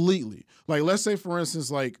 completely. Like, let's say, for instance,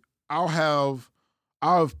 like, I'll have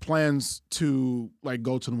plans to, like,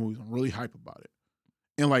 go to the movies. I'm really hype about it.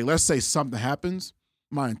 And like, let's say something happens,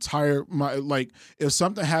 if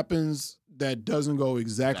something happens that doesn't go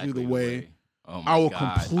exactly the way, I will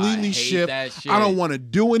completely shift. I don't want to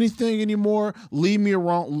do anything anymore. Leave me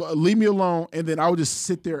alone. And then I will just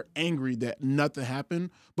sit there angry that nothing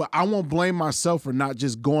happened. But I won't blame myself for not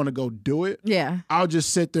just going to go do it. Yeah. I'll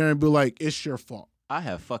just sit there and be like, it's your fault. I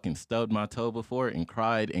have fucking stubbed my toe before and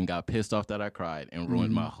cried and got pissed off that I cried and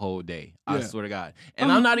ruined my whole day. I swear to God. And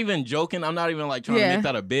I'm not even joking. I'm not even like trying to make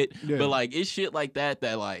that a bit. Yeah. But like, it's shit like that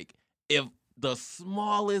like, if the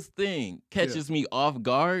smallest thing catches me off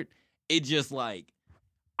guard, it just like,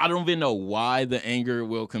 I don't even know why the anger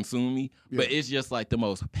will consume me, but it's just like the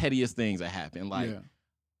most pettiest things that happen. Like,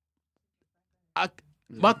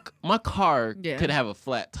 my car could have a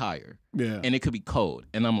flat tire and it could be cold.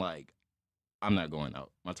 And I'm like, I'm not going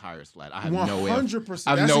out. My tire's flat. I have 100%. No way. 100%.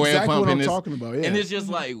 That's exactly what I'm talking about. Yeah. And it's just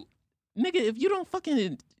like, nigga, if you don't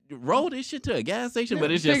fucking roll this shit to a gas station,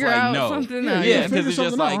 but it's just figure like, out no. Something Yeah, because it's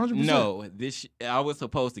just like, 100%. No, I was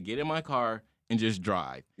supposed to get in my car and just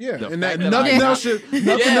drive. Yeah, and nothing else should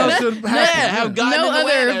happen. No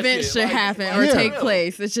other event should happen or take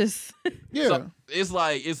place. It's just so it's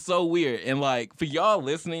like, it's so weird. And like, for y'all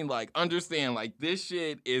listening, like, understand, like, this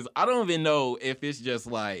shit is, I don't even know if it's just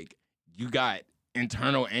like you got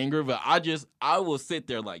internal anger, but I will sit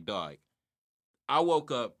there like, dog, I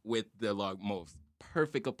woke up with the like most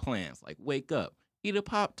perfect of plans, like wake up, eat a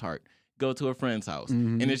Pop-Tart, go to a friend's house,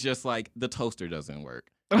 and it's just like the toaster doesn't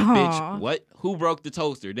work. Bitch, what? Who broke the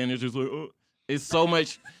toaster? Then it's just like, it's so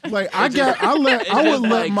much. Like I would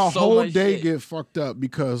let my whole day get fucked up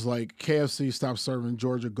because like KFC stopped serving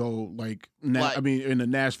Georgia Gold in the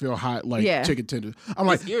Nashville hot chicken tenders. I'm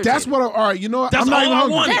like, that's what. All right, you know what? That's I'm not even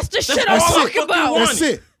hungry. That's the shit I talk about. That's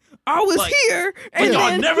it. I was Like, here, but and y'all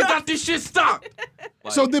then never got this shit stopped.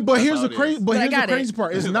 Like, So, but that's here's how the it crazy. is. But here's the got crazy it.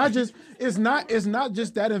 part. It's not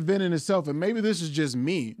just that event in itself, and maybe this is just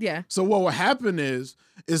me. Yeah. So what would happen is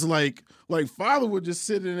like father would just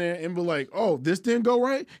sit in there and be like, "Oh, this didn't go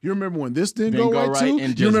right. You remember when this didn't go right too? and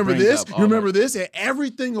You just remember brings this? up You all remember that. this?" And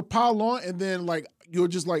everything will pile on, and then like you're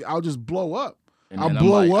just like, I'll just blow up. And I'll then I'm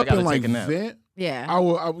blow like, I up gotta and like take a nap. vent. yeah, I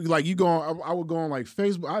would like you going. I would go on like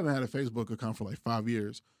Facebook. I haven't had a Facebook account for like 5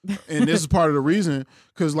 years, and this is part of the reason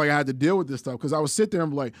because like I had to deal with this stuff because I would sit there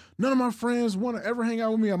and be like, none of my friends want to ever hang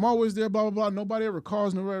out with me. I'm always there. Blah blah blah. Nobody ever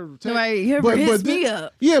calls. Nobody ever texts. nobody ever hits me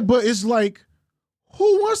up. Yeah, but it's like,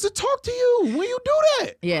 who wants to talk to you when you do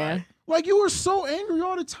that? Yeah, Like you were so angry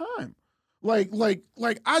all the time. Like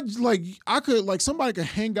I could like somebody could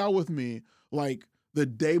hang out with me like the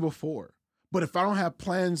day before. But if I don't have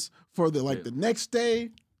plans for the next day,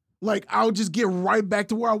 like I'll just get right back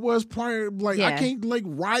to where I was prior. Like I can't like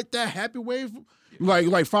ride that happy wave.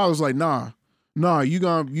 Like father's like, nah,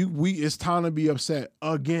 it's time to be upset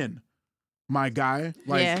again, my guy.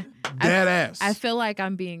 Like dead ass. I feel like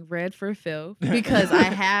I'm being read for filth because I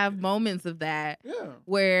have moments of that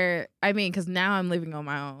where, I mean, because now I'm living on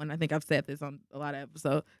my own. I think I've said this on a lot of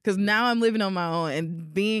episodes. Because now I'm living on my own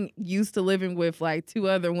and being used to living with like 2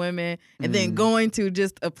 other women and then going to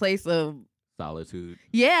just a place of solitude.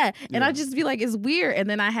 Yeah. And I just feel like it's weird. And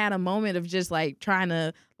then I had a moment of just like trying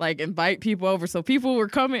to like invite people over. So people were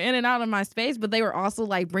coming in and out of my space, but they were also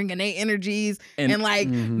like bringing their energies and like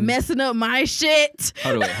messing up my shit.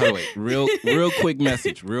 Hold on, wait. Real quick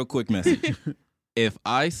message. If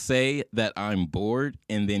I say that I'm bored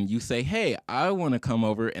and then you say, hey, I want to come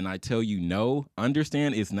over and I tell you no,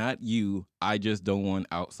 understand it's not you. I just don't want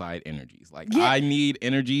outside energies. Like I need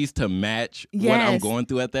energies to match what I'm going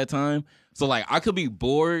through at that time. So like I could be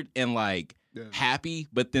bored and like happy,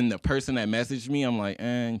 but then the person that messaged me, I'm like,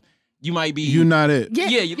 you might be. You're not it.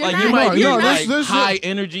 You might be high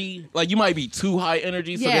energy. Like you might be too high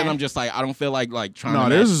energy. So then I'm just like, I don't feel like trying to. No,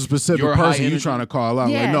 there's a specific person you trying to call out.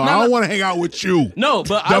 Like, no, I don't want to hang out with you. No,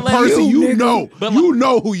 but the person you know, but you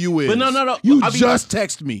know who you is. But no. You just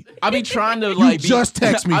text me. I be trying to like. Just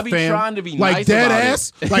text me, I be fam. trying to be like nice dead about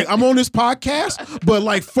ass. It. Like I'm on this podcast, but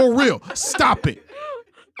like for real, stop it.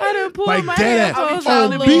 I done pulled like my dead headphones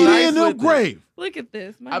ass. out. Oh, be in the grave. Look at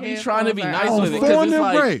this. I be trying to be nice with it because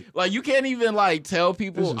it's like you can't even like tell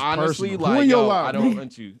people honestly personal. like yo, I don't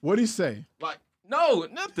want you. What'd he say? Like no,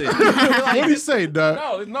 nothing. What'd he say, Doug?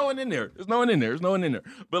 No, there's no one in there. There's no one in there.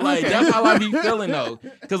 But like that's how I be feeling though,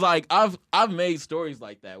 because like I've made stories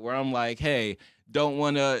like that where I'm like, hey. Don't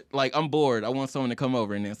want to, like, I'm bored. I want someone to come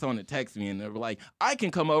over. And then someone to text me. And they're like, I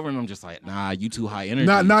can come over. And I'm just like, nah, you too high energy.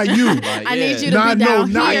 Not you. Like, I need you to be down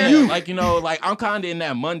here. Not you. Like, you know, like, I'm kind of in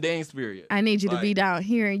that mundane spirit. I need you to be down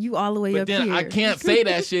here and you all the way up here. But then I can't say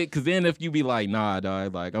that shit because then if you be like, nah,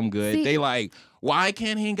 dog, like, I'm good. They like, why I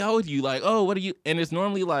can't hang out with you? Like, oh, what are you? And it's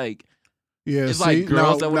normally like, it's like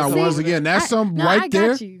girls that now once again, that's some right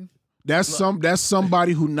there. You. That's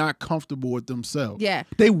somebody who not comfortable with themselves. Yeah.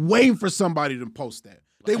 They waiting for somebody to post that.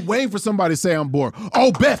 They waiting for somebody to say I'm bored.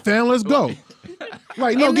 Oh, bet, fam, let's go.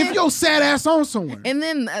 Like, no, get your sad ass on somewhere. And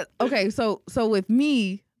then, okay, so with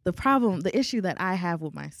me, the issue that I have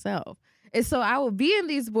with myself is so I will be in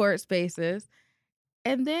these board spaces,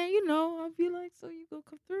 and then I'll be like, so you gonna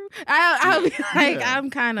come through? I'll be like, I'm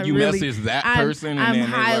kind of you really. You message that person, and I'm then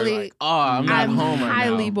highly. Like, oh, I'm not home right now.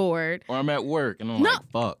 Highly bored, or I'm at work, and I'm like,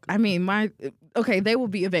 fuck. I mean, they will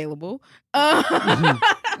be available. But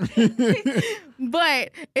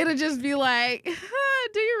it'll just be like,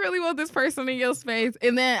 do you really want this person in your space?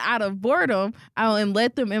 And then out of boredom, I'll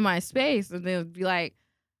let them in my space and then be like,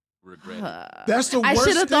 that's the worst I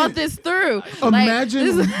should have thought this through.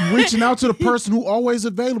 Imagine reaching out to the person who always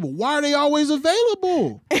available. Why are they always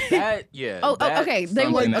available? Okay. They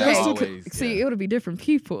would. Okay. See, it would be different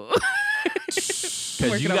people.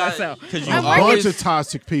 Because you got a bunch of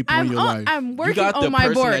toxic people in your life. I'm working on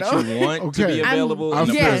my boredom. You got the person that you want to be available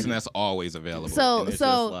and the person that's always available.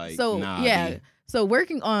 So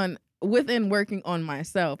working on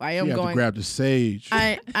myself, I am going to grab the sage.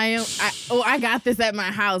 I got this at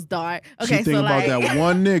my house, dog. Okay, she think about that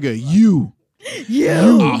one nigga, you.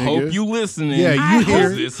 I hope you listening. Yeah, you hear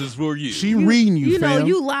this is for you. She reading you, fam. You know,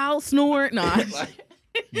 you loud snort. Nah.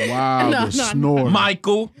 Wow, snore.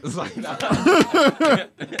 Michael. Bum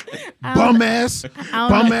ass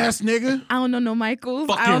nigga. I don't know no Michaels.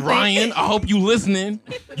 Fucking Ryan. I hope you listening.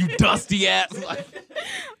 You dusty ass.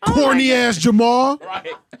 Corny ass Jamal. Right.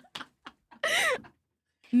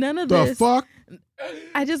 None of the this. Fuck?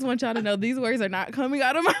 I just want y'all to know these words are not coming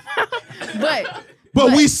out of my mouth.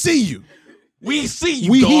 But we see you. We see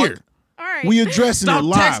you, we dog. here. All right. right. We addressing Stop it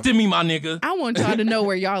live. texting me, my nigga. I want y'all to know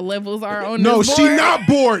where y'all levels are on No, this she board. not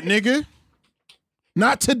bored, nigga.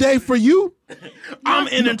 Not today for you. I'm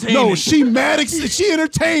entertaining. No, she mad. She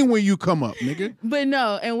entertained when you come up, nigga. But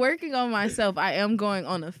no, and working on myself, I am going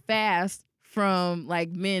on a fast from like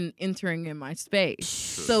men entering in my space.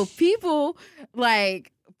 So people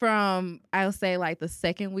like from I'll say like the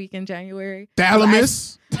second week in January.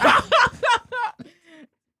 Thalamus,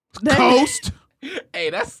 Coast, Hey,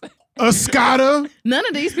 that's Escada, None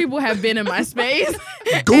of these people have been in my space.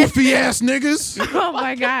 goofy ass niggas. Oh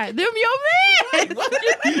my God. Them your man.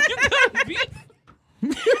 you couldn't be.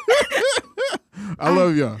 I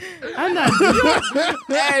love y'all. I'm not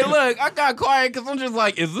Hey, look, I got quiet because I'm just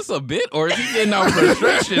like, is this a bit or is he getting out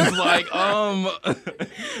frustrations? Like,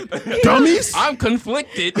 Dummies. I'm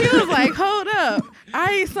conflicted. He was like, hold up.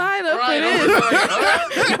 I ain't signed up Right, for I this.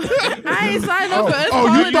 was like, I ain't signed up for us. Oh, you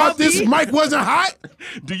calling thought out this beef. mic wasn't hot?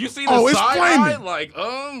 do you see the Oh, it's side flaming. eye? Like,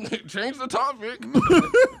 change the topic.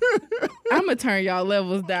 I'm gonna turn y'all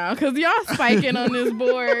levels down because y'all spiking on this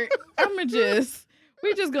board.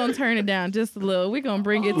 We just gonna turn it down just a little. We gonna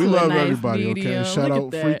bring it We to a love nice everybody. medium. Okay, shout Look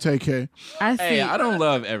out at Free that. TK. I see. Hey, I don't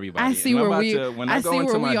love everybody. I see And I'm where about we- to- when I I go see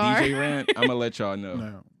into where my we are. DJ rant, I'm gonna let y'all know.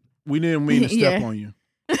 No, we didn't mean to step Yeah. on you.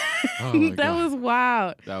 Oh my that God. was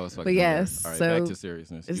wild. That was fucking But yes, hilarious. All right, so back to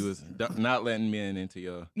seriousness. You was not letting men into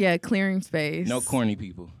your Yeah, clearing space. no corny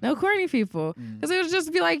people. No corny people. Mm. Because it would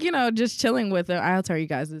just be like, just chilling with them. I'll turn you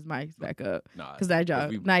guys' mics back up. Nah, Because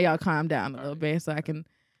now y'all calm down a little bit so I can.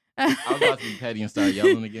 I was about to be petty and start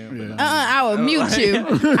yelling again. Yeah. But I will mute you.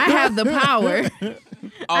 I have the power.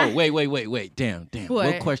 Oh, wait. Damn. What?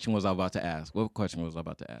 What question was I about to ask?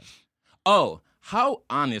 Oh, how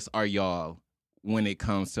honest are y'all when it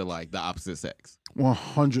comes to like the opposite sex?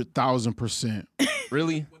 100,000%.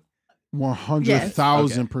 Really?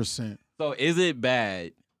 100,000%. So is it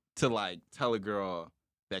bad to like tell a girl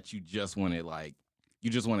that you just wanted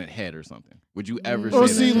head or something? Would you ever Well,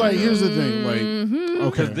 say see, that? like, here's the thing. Like, Mhm.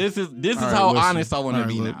 okay. Because this is All right, how listen. honest I want All to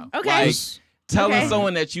right, be look. now. Okay. Like, This- telling Okay.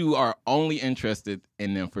 someone that you are only interested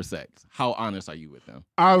in them for sex. How honest are you with them?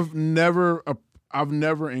 I've never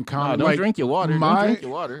encountered. Don't like, drink your water. my- Don't drink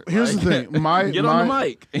your water. Here's the thing. Get on the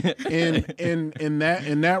mic. in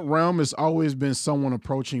that realm, it's always been someone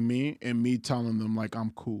approaching me and me telling them like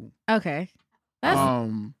I'm cool. Okay. That's,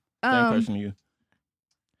 Same question to you.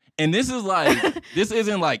 And this is like, this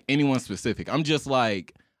isn't like anyone specific. I'm just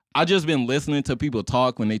like, I just been listening to people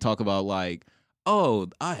talk when they talk about like, oh,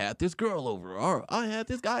 I had this girl over or I had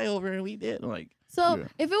this guy over and we did like. So Yeah.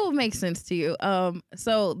 if it will make sense to you,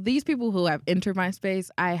 so these people who have entered my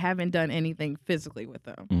space, I haven't done anything physically with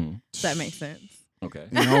them. Does that make sense? Okay.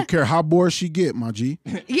 And I don't care how bored she get, my G.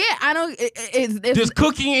 Yeah, I don't. It's This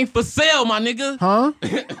cookie ain't for sale, my nigga. Huh?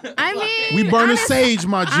 I mean, We burning sage,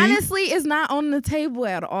 my G. honestly, it's not on the table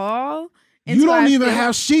at all. You until don't I even feel-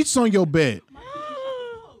 have sheets on your bed.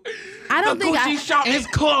 I don't the think Gucci shop is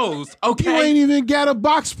closed. Okay. You ain't even got a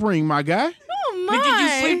box spring, my guy. Oh my! Nigga,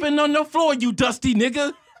 you sleeping on the floor, you dusty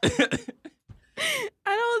nigga.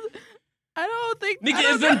 I don't think. Nigga, I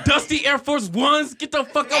don't is them dusty Air Force Ones? Get the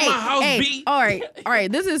fuck out my house, B. All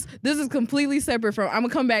right. This is completely separate from. I'm gonna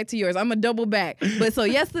come back to yours. I'm gonna double back. But so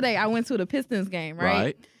yesterday I went to the Pistons game,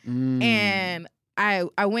 right? And I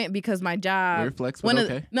went because my job. Weird flex, but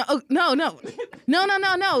okay. No.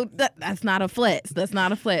 That's not a flex. That's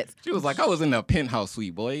not a flex. She was like, I was in the penthouse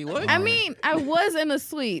suite, boy. What? I mean, I was in a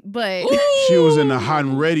suite, but She was in the hot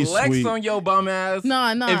and ready Flex suite. on your bum ass.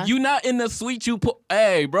 no. If you not in the suite, you put.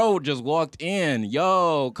 Hey, bro, just walked in.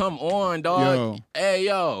 Yo, come on, dog. Yo. Hey,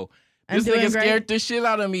 yo. I'm This doing nigga great. scared the shit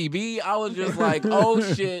out of me, B. I was just like, oh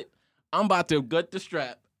shit, I'm about to gut the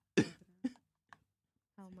strap. How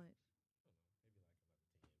much?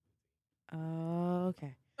 Oh,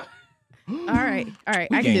 okay. All right. I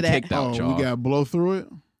can do that. Kicked out, Oh, y'all. we got to blow through it?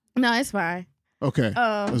 No, it's fine. Okay.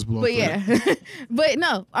 Let's blow but through yeah, but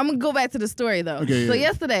no, I'm gonna go back to the story though. Okay, So yeah.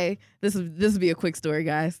 yesterday, this will be a quick story,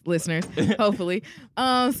 guys, listeners, hopefully.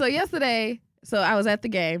 So yesterday, so I was at the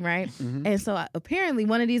game, right? Mhm. And so apparently,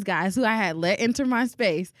 one of these guys who I had let enter my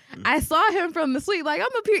space, I saw him from the suite, like I'm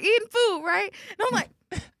up here eating food, right? And I'm like.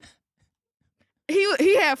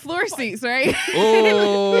 He had floor seats, right?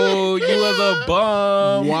 Oh, you was a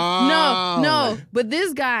bum. Wow. No. But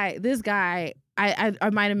this guy, I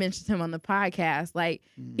might have mentioned him on the podcast. Like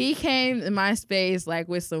he came in my space like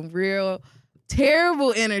with some real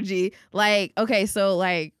terrible energy. Like, okay, so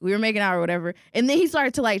like we were making out or whatever, and then he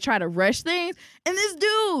started to like try to rush things, and this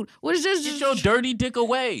dude was just Get your dirty dick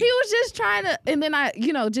away. He was just trying to, and then I,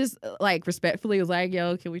 just like respectfully was like,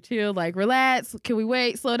 yo, can we chill? Like, relax. Can we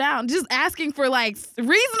wait? Slow down. Just asking for like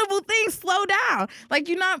reasonable things. Slow down. Like,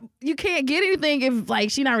 you can't get anything if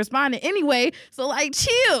like she not responding anyway. So like,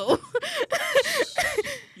 chill.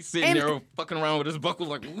 He's sitting there fucking around with his buckle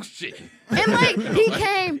like, oh shit. And like he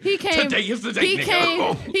came. Today is the day,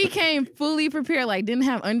 nigga. He came fully prepared. Like, didn't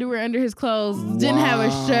have underwear under his clothes. Didn't have a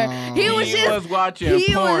shirt. He was watching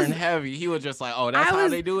porn heavy. He was just like, oh, that's how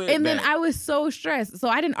they do it. And then I was so stressed, so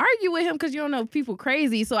I didn't argue with him because you don't know people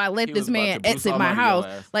crazy. So I let this man exit my house.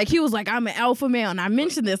 Like, he was like, I'm an alpha male, and I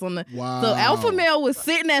mentioned this on the. Wow. So alpha male was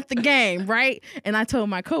sitting at the game, right? And I told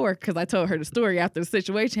my coworker, because I told her the story after the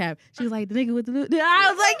situation happened. She was like, the nigga with the. I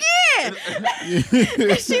was like, yeah.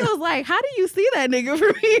 And she was like, how do you see that nigga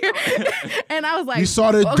from here? And I was like, you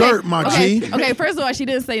saw the dirt, my G. Okay, first of all, she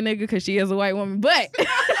didn't say nigga because she is a white woman, but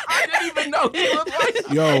I didn't even know he was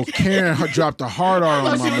white. Yo, Karen dropped a hard R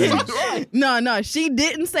on my man. No, she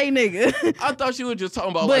didn't say nigga. I thought she was just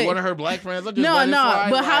talking about like one of her black friends. I just no,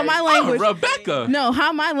 but like, how my language, Rebecca. No,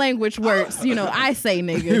 how my language works. I say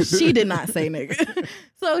nigga. She did not say nigga.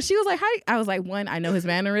 So she was like, "Hi." I was like, "One, I know his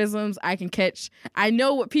mannerisms. I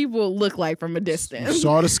know what people look like from a distance." We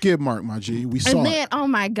saw the skid mark, my G. We saw. And then, oh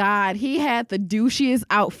my God, he had the douchiest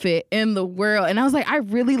outfit in the world, and I was like, I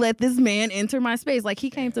really let this man enter my space. Like,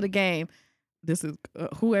 he came to the game. This is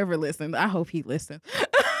whoever listened. I hope he listened.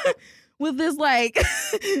 With this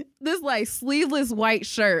sleeveless white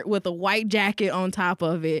shirt with a white jacket on top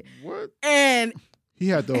of it. What? And he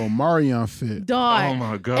had the Omarion fit. Dog. Oh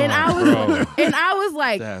my God. And I was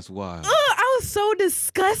like, that's wild. I was so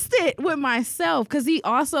disgusted with myself because he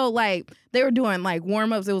also they were doing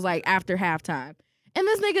warm-ups. It was after halftime. And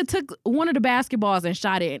this nigga took one of the basketballs and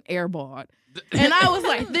shot it and airballed. And I was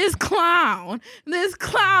like, this clown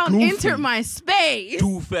Goofy. entered my space.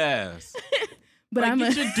 Too fast. But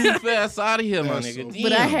get your doof ass out of here, my nigga.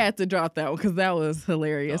 But I had to drop that one because that was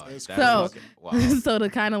hilarious. Wow. So to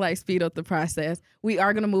kind of speed up the process, we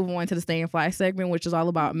are going to move on to the Stay and Fly segment, which is all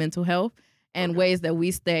about mental health and ways that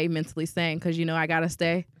we stay mentally sane. Because, I got to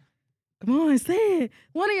stay. Come on, say it.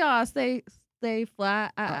 One of y'all stay fly.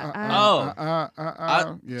 Yeah.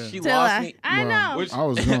 She lost me. I know. I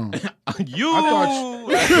was wrong. You. All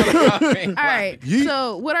right.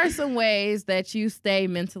 So what are some ways that you stay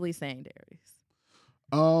mentally sane, Darius?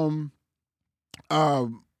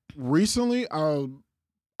 Recently,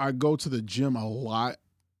 I go to the gym a lot.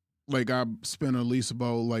 I spend at least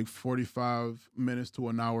about 45 minutes to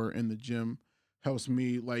an hour in the gym. Helps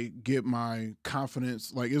me get my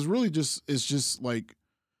confidence. It's just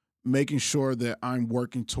making sure that I'm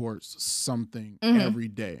working towards something every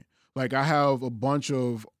day. I have a bunch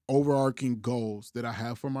of overarching goals that I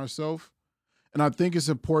have for myself. And I think it's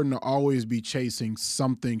important to always be chasing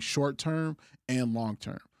something short term and long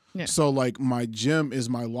term. Yeah. So my gym is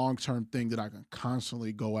my long term thing that I can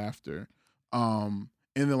constantly go after. And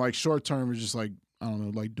then short term is just I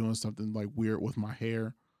don't know, doing something weird with my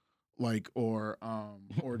hair, or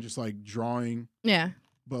just drawing. Yeah.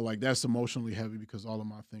 But that's emotionally heavy because all of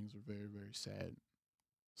my things are very, very sad.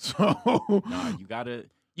 So nah, you gotta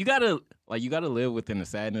live within the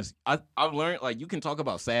sadness. I've learned you can talk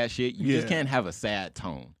about sad shit. You just can't have a sad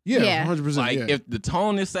tone. Yeah, 100%. If the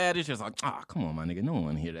tone is sad, it's just come on, my nigga, no one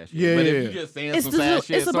wanna hear that shit. Yeah, but yeah. if you just saying some sad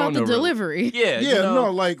shit, it's about the delivery. Yeah,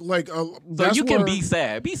 so you can be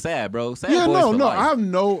sad. Be sad, bro. Sad yeah, boys no, for no. life. I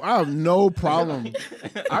have no problem.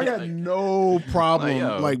 I got no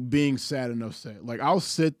problem being sad enough sad. I'll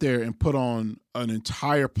sit there and put on an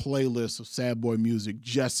entire playlist of sad boy music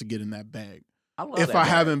just to get in that bag. If I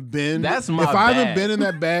haven't been in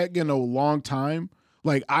that bag in a long time,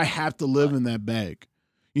 I have to live in that bag.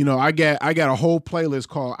 I got a whole playlist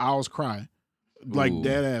called Owls Cry,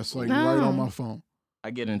 dead ass, right on my phone. I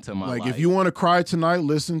get into my life. If you want to cry tonight,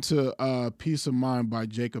 listen to Peace of Mind by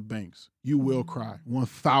Jacob Banks. You will cry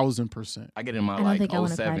 1,000%. I get in my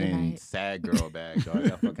 07 sad girl bag, dog.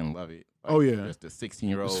 I fucking love it. Oh yeah, just a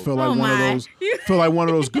 16-year-old. Just feel like one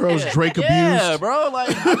of those girls Drake abused. Yeah, bro.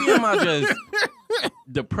 I be in my just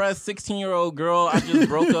depressed 16-year-old girl. I just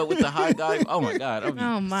broke up with the hot guy. Oh my God,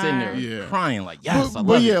 I'm sitting there crying yes, I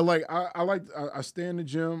love it. I stay in the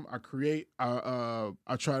gym. I create. I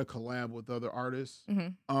try to collab with other artists.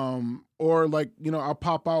 Mm-hmm. Or I'll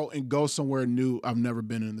pop out and go somewhere new I've never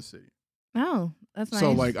been in the city. Oh, that's nice.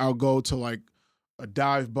 So I'll go to a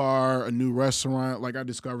dive bar, a new restaurant. I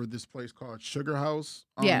discovered this place called Sugar House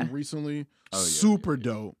recently. Super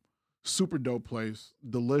dope. super dope place,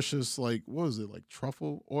 delicious. Like what was it? Like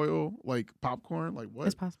truffle oil, like popcorn, like what?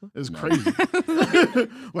 It's possible. It's crazy.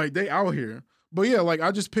 Like they out here, but yeah, like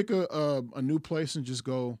I just pick a new place and just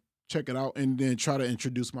go check it out, and then try to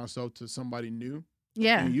introduce myself to somebody new.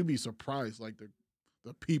 Yeah, and you'd be surprised, like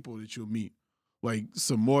the people that you'll meet, like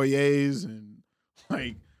sommeliers and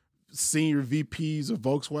like senior VPs of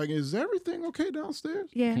Volkswagen. Is everything okay downstairs?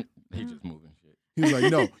 Yeah. They just moving shit. He's like,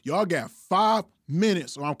 no, y'all got 5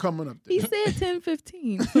 minutes or I'm coming up there. He said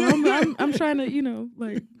 10-15. So I'm trying to,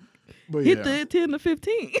 But hit yeah. the 10 to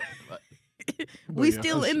 15. We yeah,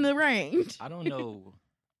 still in the range. I don't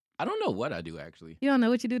know what I do actually. You don't know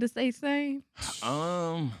what you do to stay sane?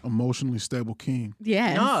 Emotionally stable king.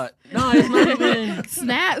 Yes. No, it's not even.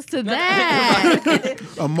 Snaps to that.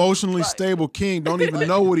 Emotionally stable king. Don't even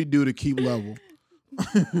know what he do to keep level.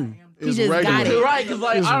 It's just got regular. it. You're right,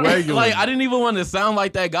 because It's regular. I didn't even want to sound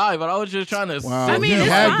like that guy, but I was just trying to. Wow. I mean, he it's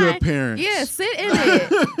had fine. good parents. Yeah, sit in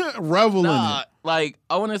it. Revel in Nah, it. like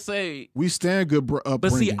I want to say, We stand good upbringings.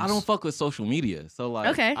 but see, I don't fuck with social media, so like,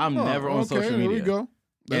 Okay. I'm never on social media. There we go.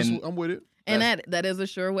 And- I'm with it. And that is a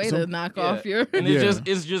sure way to So- knock Yeah. off your. And Yeah.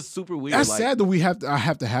 it's just super weird. That's like, sad that I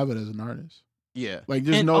have to have it as an artist. Yeah, Like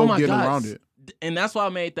there's And, no oh my getting God, around it. And that's why I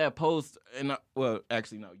made that post. And well,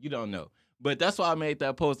 actually, no, you don't know. But that's why I made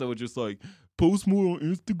that post that was just like, post more on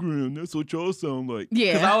Instagram. That's what y'all sound like.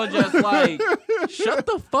 Yeah. Because I was just like, shut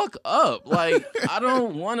the fuck up. Like, I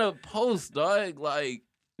don't want to post, dog. Like,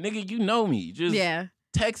 nigga, you know me. Just Yeah.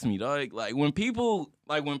 text me, dog. Like when people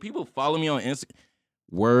follow me on Instagram.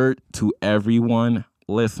 Word to everyone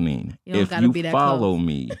listening. You don't If gotta you be that follow close.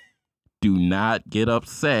 me, do not get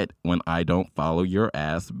upset when I don't follow your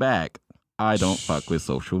ass back. I don't fuck with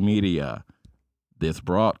social media. This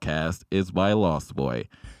broadcast is by Lost Boy.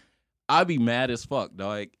 I be mad as fuck,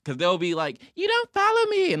 dog. Because they'll be like, you don't follow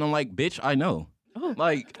me. And I'm like, bitch, I know. Oh.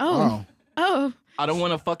 Like, Oh. Wow. Oh. I don't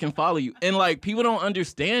want to fucking follow you. And like, people don't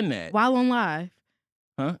understand that. While on live.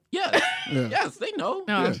 Huh? Yes. Yeah. Yes, they know.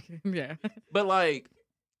 No. Yeah. I'm just kidding. Yeah. But like,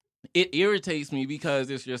 it irritates me because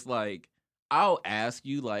it's just like, I'll ask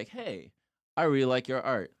you like, hey, I really like your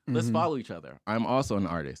art. Let's Mhm. follow each other. I'm also an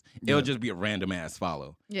artist. Yeah. It'll just be a random ass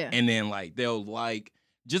follow. Yeah. And then like, they'll like,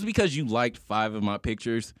 just because you liked 5 of my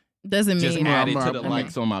pictures, Doesn't just mean. add it I'm to the not-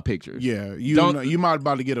 likes on my pictures. Yeah. You Don't- you might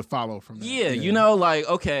about to get a follow from that. Yeah, you know, like,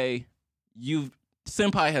 okay,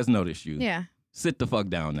 Senpai has noticed you. Yeah. Sit the fuck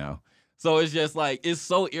down now. So it's just like, it's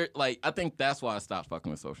so, like, I think that's why I stopped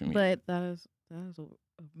fucking with social media. But that is an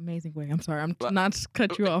amazing way. I'm sorry. I'm But- not to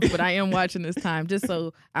cut you off, but I am watching this time just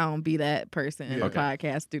so I don't be that person in Yeah. the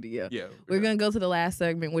podcast studio. Yeah. We're going to go to the last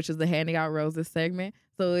segment, which is the Handing Out Roses segment.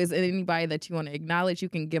 So is it anybody that you want to acknowledge? You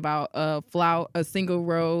can give out a single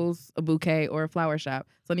rose, a bouquet, or a flower shop.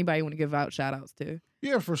 So anybody you want to give out shout outs to?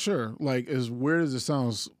 Yeah, for sure. Like as weird as it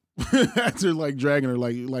sounds, after like dragging her,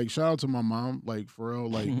 like shout out to my mom, like for real,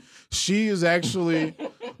 like she is actually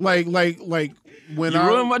like when You I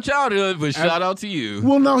ruined my childhood, but shout out to you.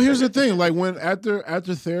 Well, no, here's the thing. Like when after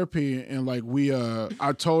therapy and like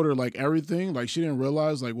I told her like everything, like she didn't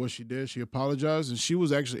realize like what she did. She apologized and she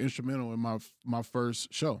was actually instrumental in my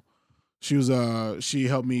first show. She was she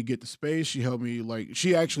helped me get the space. She helped me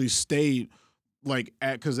she actually stayed like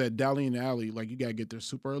because at Dally and Alley, like you gotta get there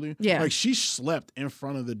super early. Yeah. Like she slept in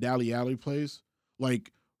front of the Dally Alley place,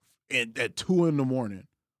 like at 2 a.m,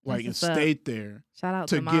 like and what's up. stayed there Shout out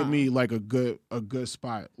to to get Mom. me like a good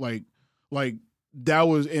spot. Like that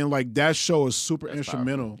was and like that show is super That's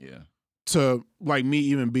instrumental powerful. Yeah. to like me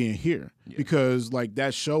even being here Yeah. because like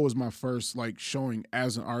that show was my first like showing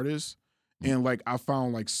as an artist. Mm-hmm. And like I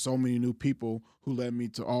found like so many new people who led me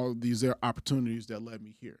to all these opportunities that led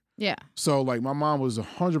me here. Yeah. So like my mom was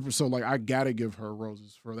 100%. Like I gotta give her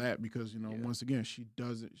roses for that because Yeah. once again she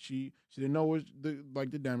doesn't she didn't know what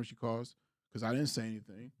the damage she caused because I didn't say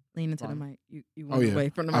anything. Lean into the Fine. mic. You went yeah. away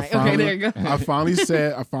from the I mic. Okay, finally- there you go.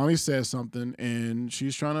 I finally said something and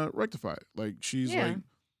she's trying to rectify it. Like she's Yeah.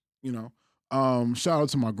 like, shout out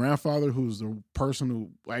to my grandfather who's the person who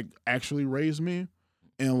like actually raised me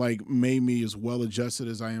and like made me as well adjusted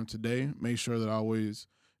as I am today. Made sure that I always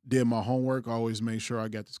did my homework, always made sure I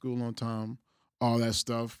got to school on time, all that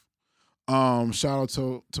stuff. Shout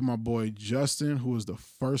out to my boy Justin, who was the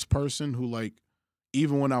first person who like,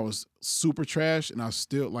 even when I was super trash and I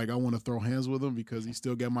still like I want to throw hands with him because he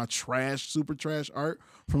still got my super trash art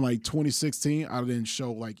from like 2016. I didn't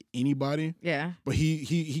show like anybody, Yeah. but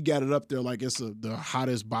he got it up there like it's the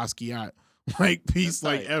hottest Basquiat like piece That's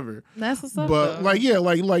like tight. ever. That's what's up. But though. like yeah,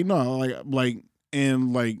 like no, like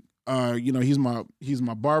and like he's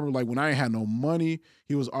my barber. Like when I ain't had no money,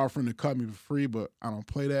 he was offering to cut me for free, but I don't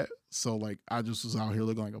play that. So like I just was out here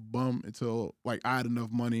looking like a bum until like I had enough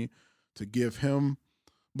money to give him.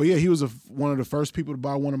 But yeah, he was one of the first people to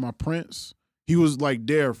buy one of my prints. He was like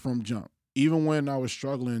there from jump. Even when I was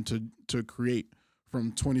struggling to create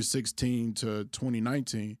from 2016 to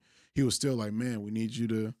 2019, he was still like, man, we need you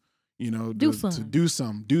to, do something.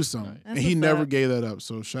 That's and he never gave that up.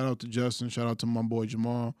 So shout out to Justin. Shout out to my boy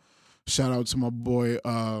Jamal. Shout out to my boy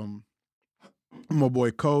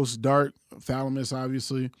Coast, Dark, Thalamus,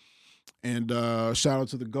 obviously. And shout out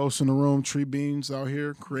to the ghosts in the room, Tree Beans out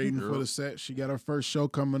here creating for the set. She got her first show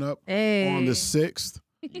coming up on the 6th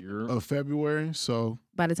of February. So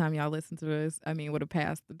by the time y'all listen to this, would have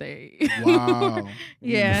passed the day. Wow.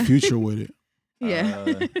 Yeah. In the future with it. Yeah.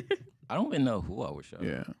 I don't even know who I would shout.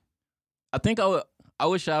 Yeah. I think I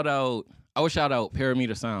would shout out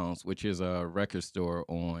Parameter Sounds, which is a record store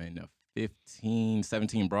on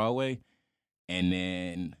 1517 Broadway. And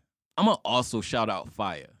then I'm gonna also shout out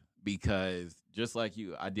Fire, because just like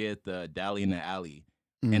you, I did the Dally in the Alley,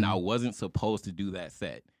 and I wasn't supposed to do that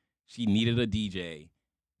set. She needed a DJ.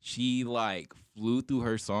 She flew through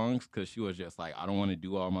her songs because she was just like, I don't want to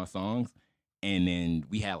do all my songs. And then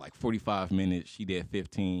we had 45 minutes. She did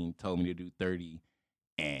 15, told me to do 30.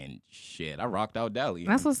 And shit, I rocked out Dally.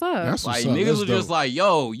 That's what's up. That's what's up. Niggas That's was dope. just like,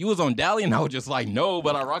 yo, you was on Dally? And I was just like, no,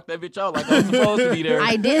 but I rocked that bitch out like I was supposed to be there.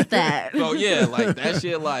 I did that. So yeah, that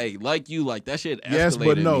shit, that shit escalated. Yes,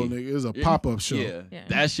 but no, me. nigga, it was a pop-up show. Yeah.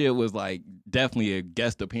 That shit was definitely a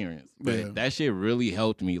guest appearance. But Yeah. that shit really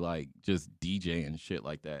helped me just DJ and shit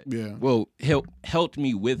like that. Yeah. Well, helped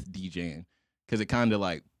me with DJing, because it kind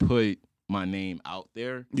of put my name out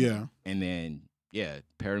there. Yeah. And then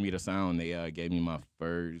Parameter Sound, they gave me my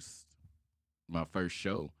first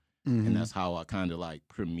show. Mm-hmm. And that's how I kind of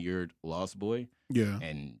premiered Lost Boy. Yeah.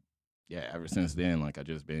 And ever since then, I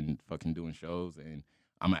just been fucking doing shows. And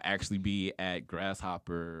I'm going to actually be at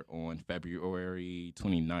Grasshopper on February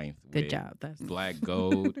 29th. Good with job. That's Black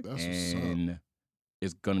Gold. That's and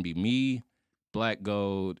it's going to be me, Black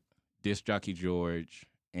Gold, Disc Jockey George,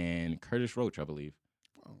 and Curtis Roach, I believe.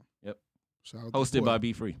 Oh. Yep. Shout out Hosted by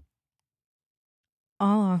Be Free.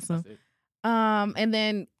 all awesome. That's it. And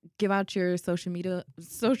then give out your social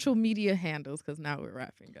media handles, because now we're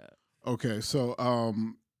wrapping up. Okay, so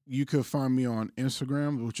you could find me on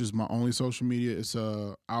Instagram, which is my only social media. It's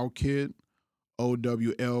Owlkyd,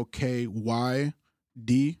 OWLKYD,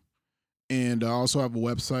 and I also have a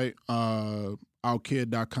website,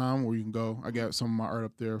 owlkyd.com, where you can go. I got some of my art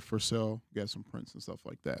up there for sale. Got some prints and stuff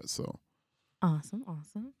like that. So Awesome.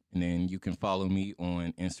 And then you can follow me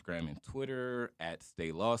on Instagram and Twitter at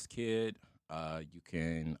StayLostKid. I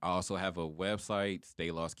also have a website,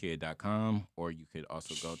 StayLostKid.com, or you could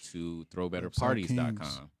also go to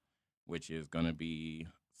ThrowBetterParties.com, which is going to be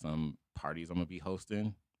some parties I'm going to be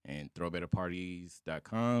hosting, and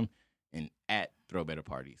ThrowBetterParties.com and at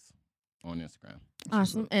ThrowBetterParties on Instagram.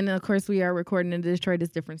 Awesome. And of course, we are recording in Detroit as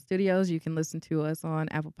different studios. You can listen to us on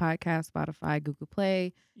Apple Podcasts, Spotify, Google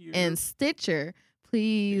Play, and Stitcher.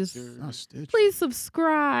 Please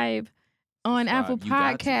subscribe on Apple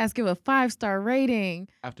Podcasts. Give a 5-star rating.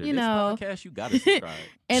 After this podcast, you got to subscribe.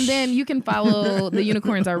 And then you can follow the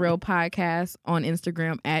Unicorns Are Real podcast on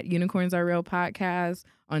Instagram at Unicorns Are Real podcast.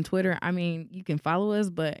 On Twitter, you can follow us,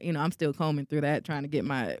 but I'm still combing through that, trying to get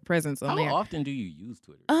my presence on there. How often do you use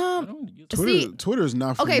Twitter? I don't use Twitter. Twitter is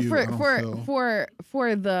not for you.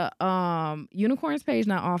 For the Unicorns page,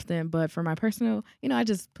 not often, but for my personal, I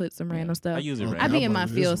just put some random stuff. I use it. I be in my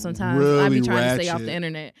field sometimes. Really I be trying ratchet. to stay off the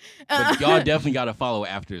internet. But y'all definitely got to follow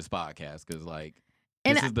after this podcast, because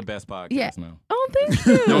this is the best podcast now. Oh, thank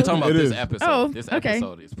you. No, I'm talking about It this is. episode. Oh, This okay.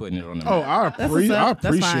 episode is putting it on the Oh, map. I what's up.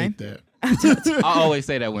 That's appreciate fine. that. I always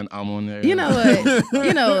say that when I'm on there. You know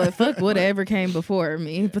what? Fuck whatever came before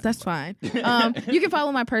me, but that's fine. You can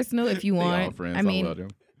follow my personal if you They all want. friends. I love them.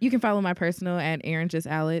 You can follow my personal at Aaron Just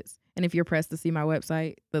Alex. And if you're pressed to see my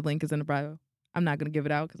website, the link is in the bio. I'm not going to give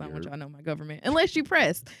it out because I don't want y'all to know my government. Unless you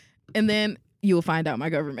press. And then you will find out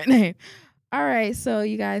my government name. All right. So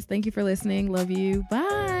you guys, thank you for listening. Love you.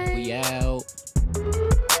 Bye. We out.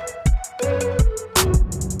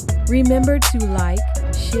 Remember to like,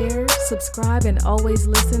 share, subscribe, and always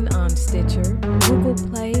listen on Stitcher, Google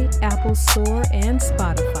Play, Apple Store, and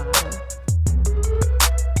Spotify.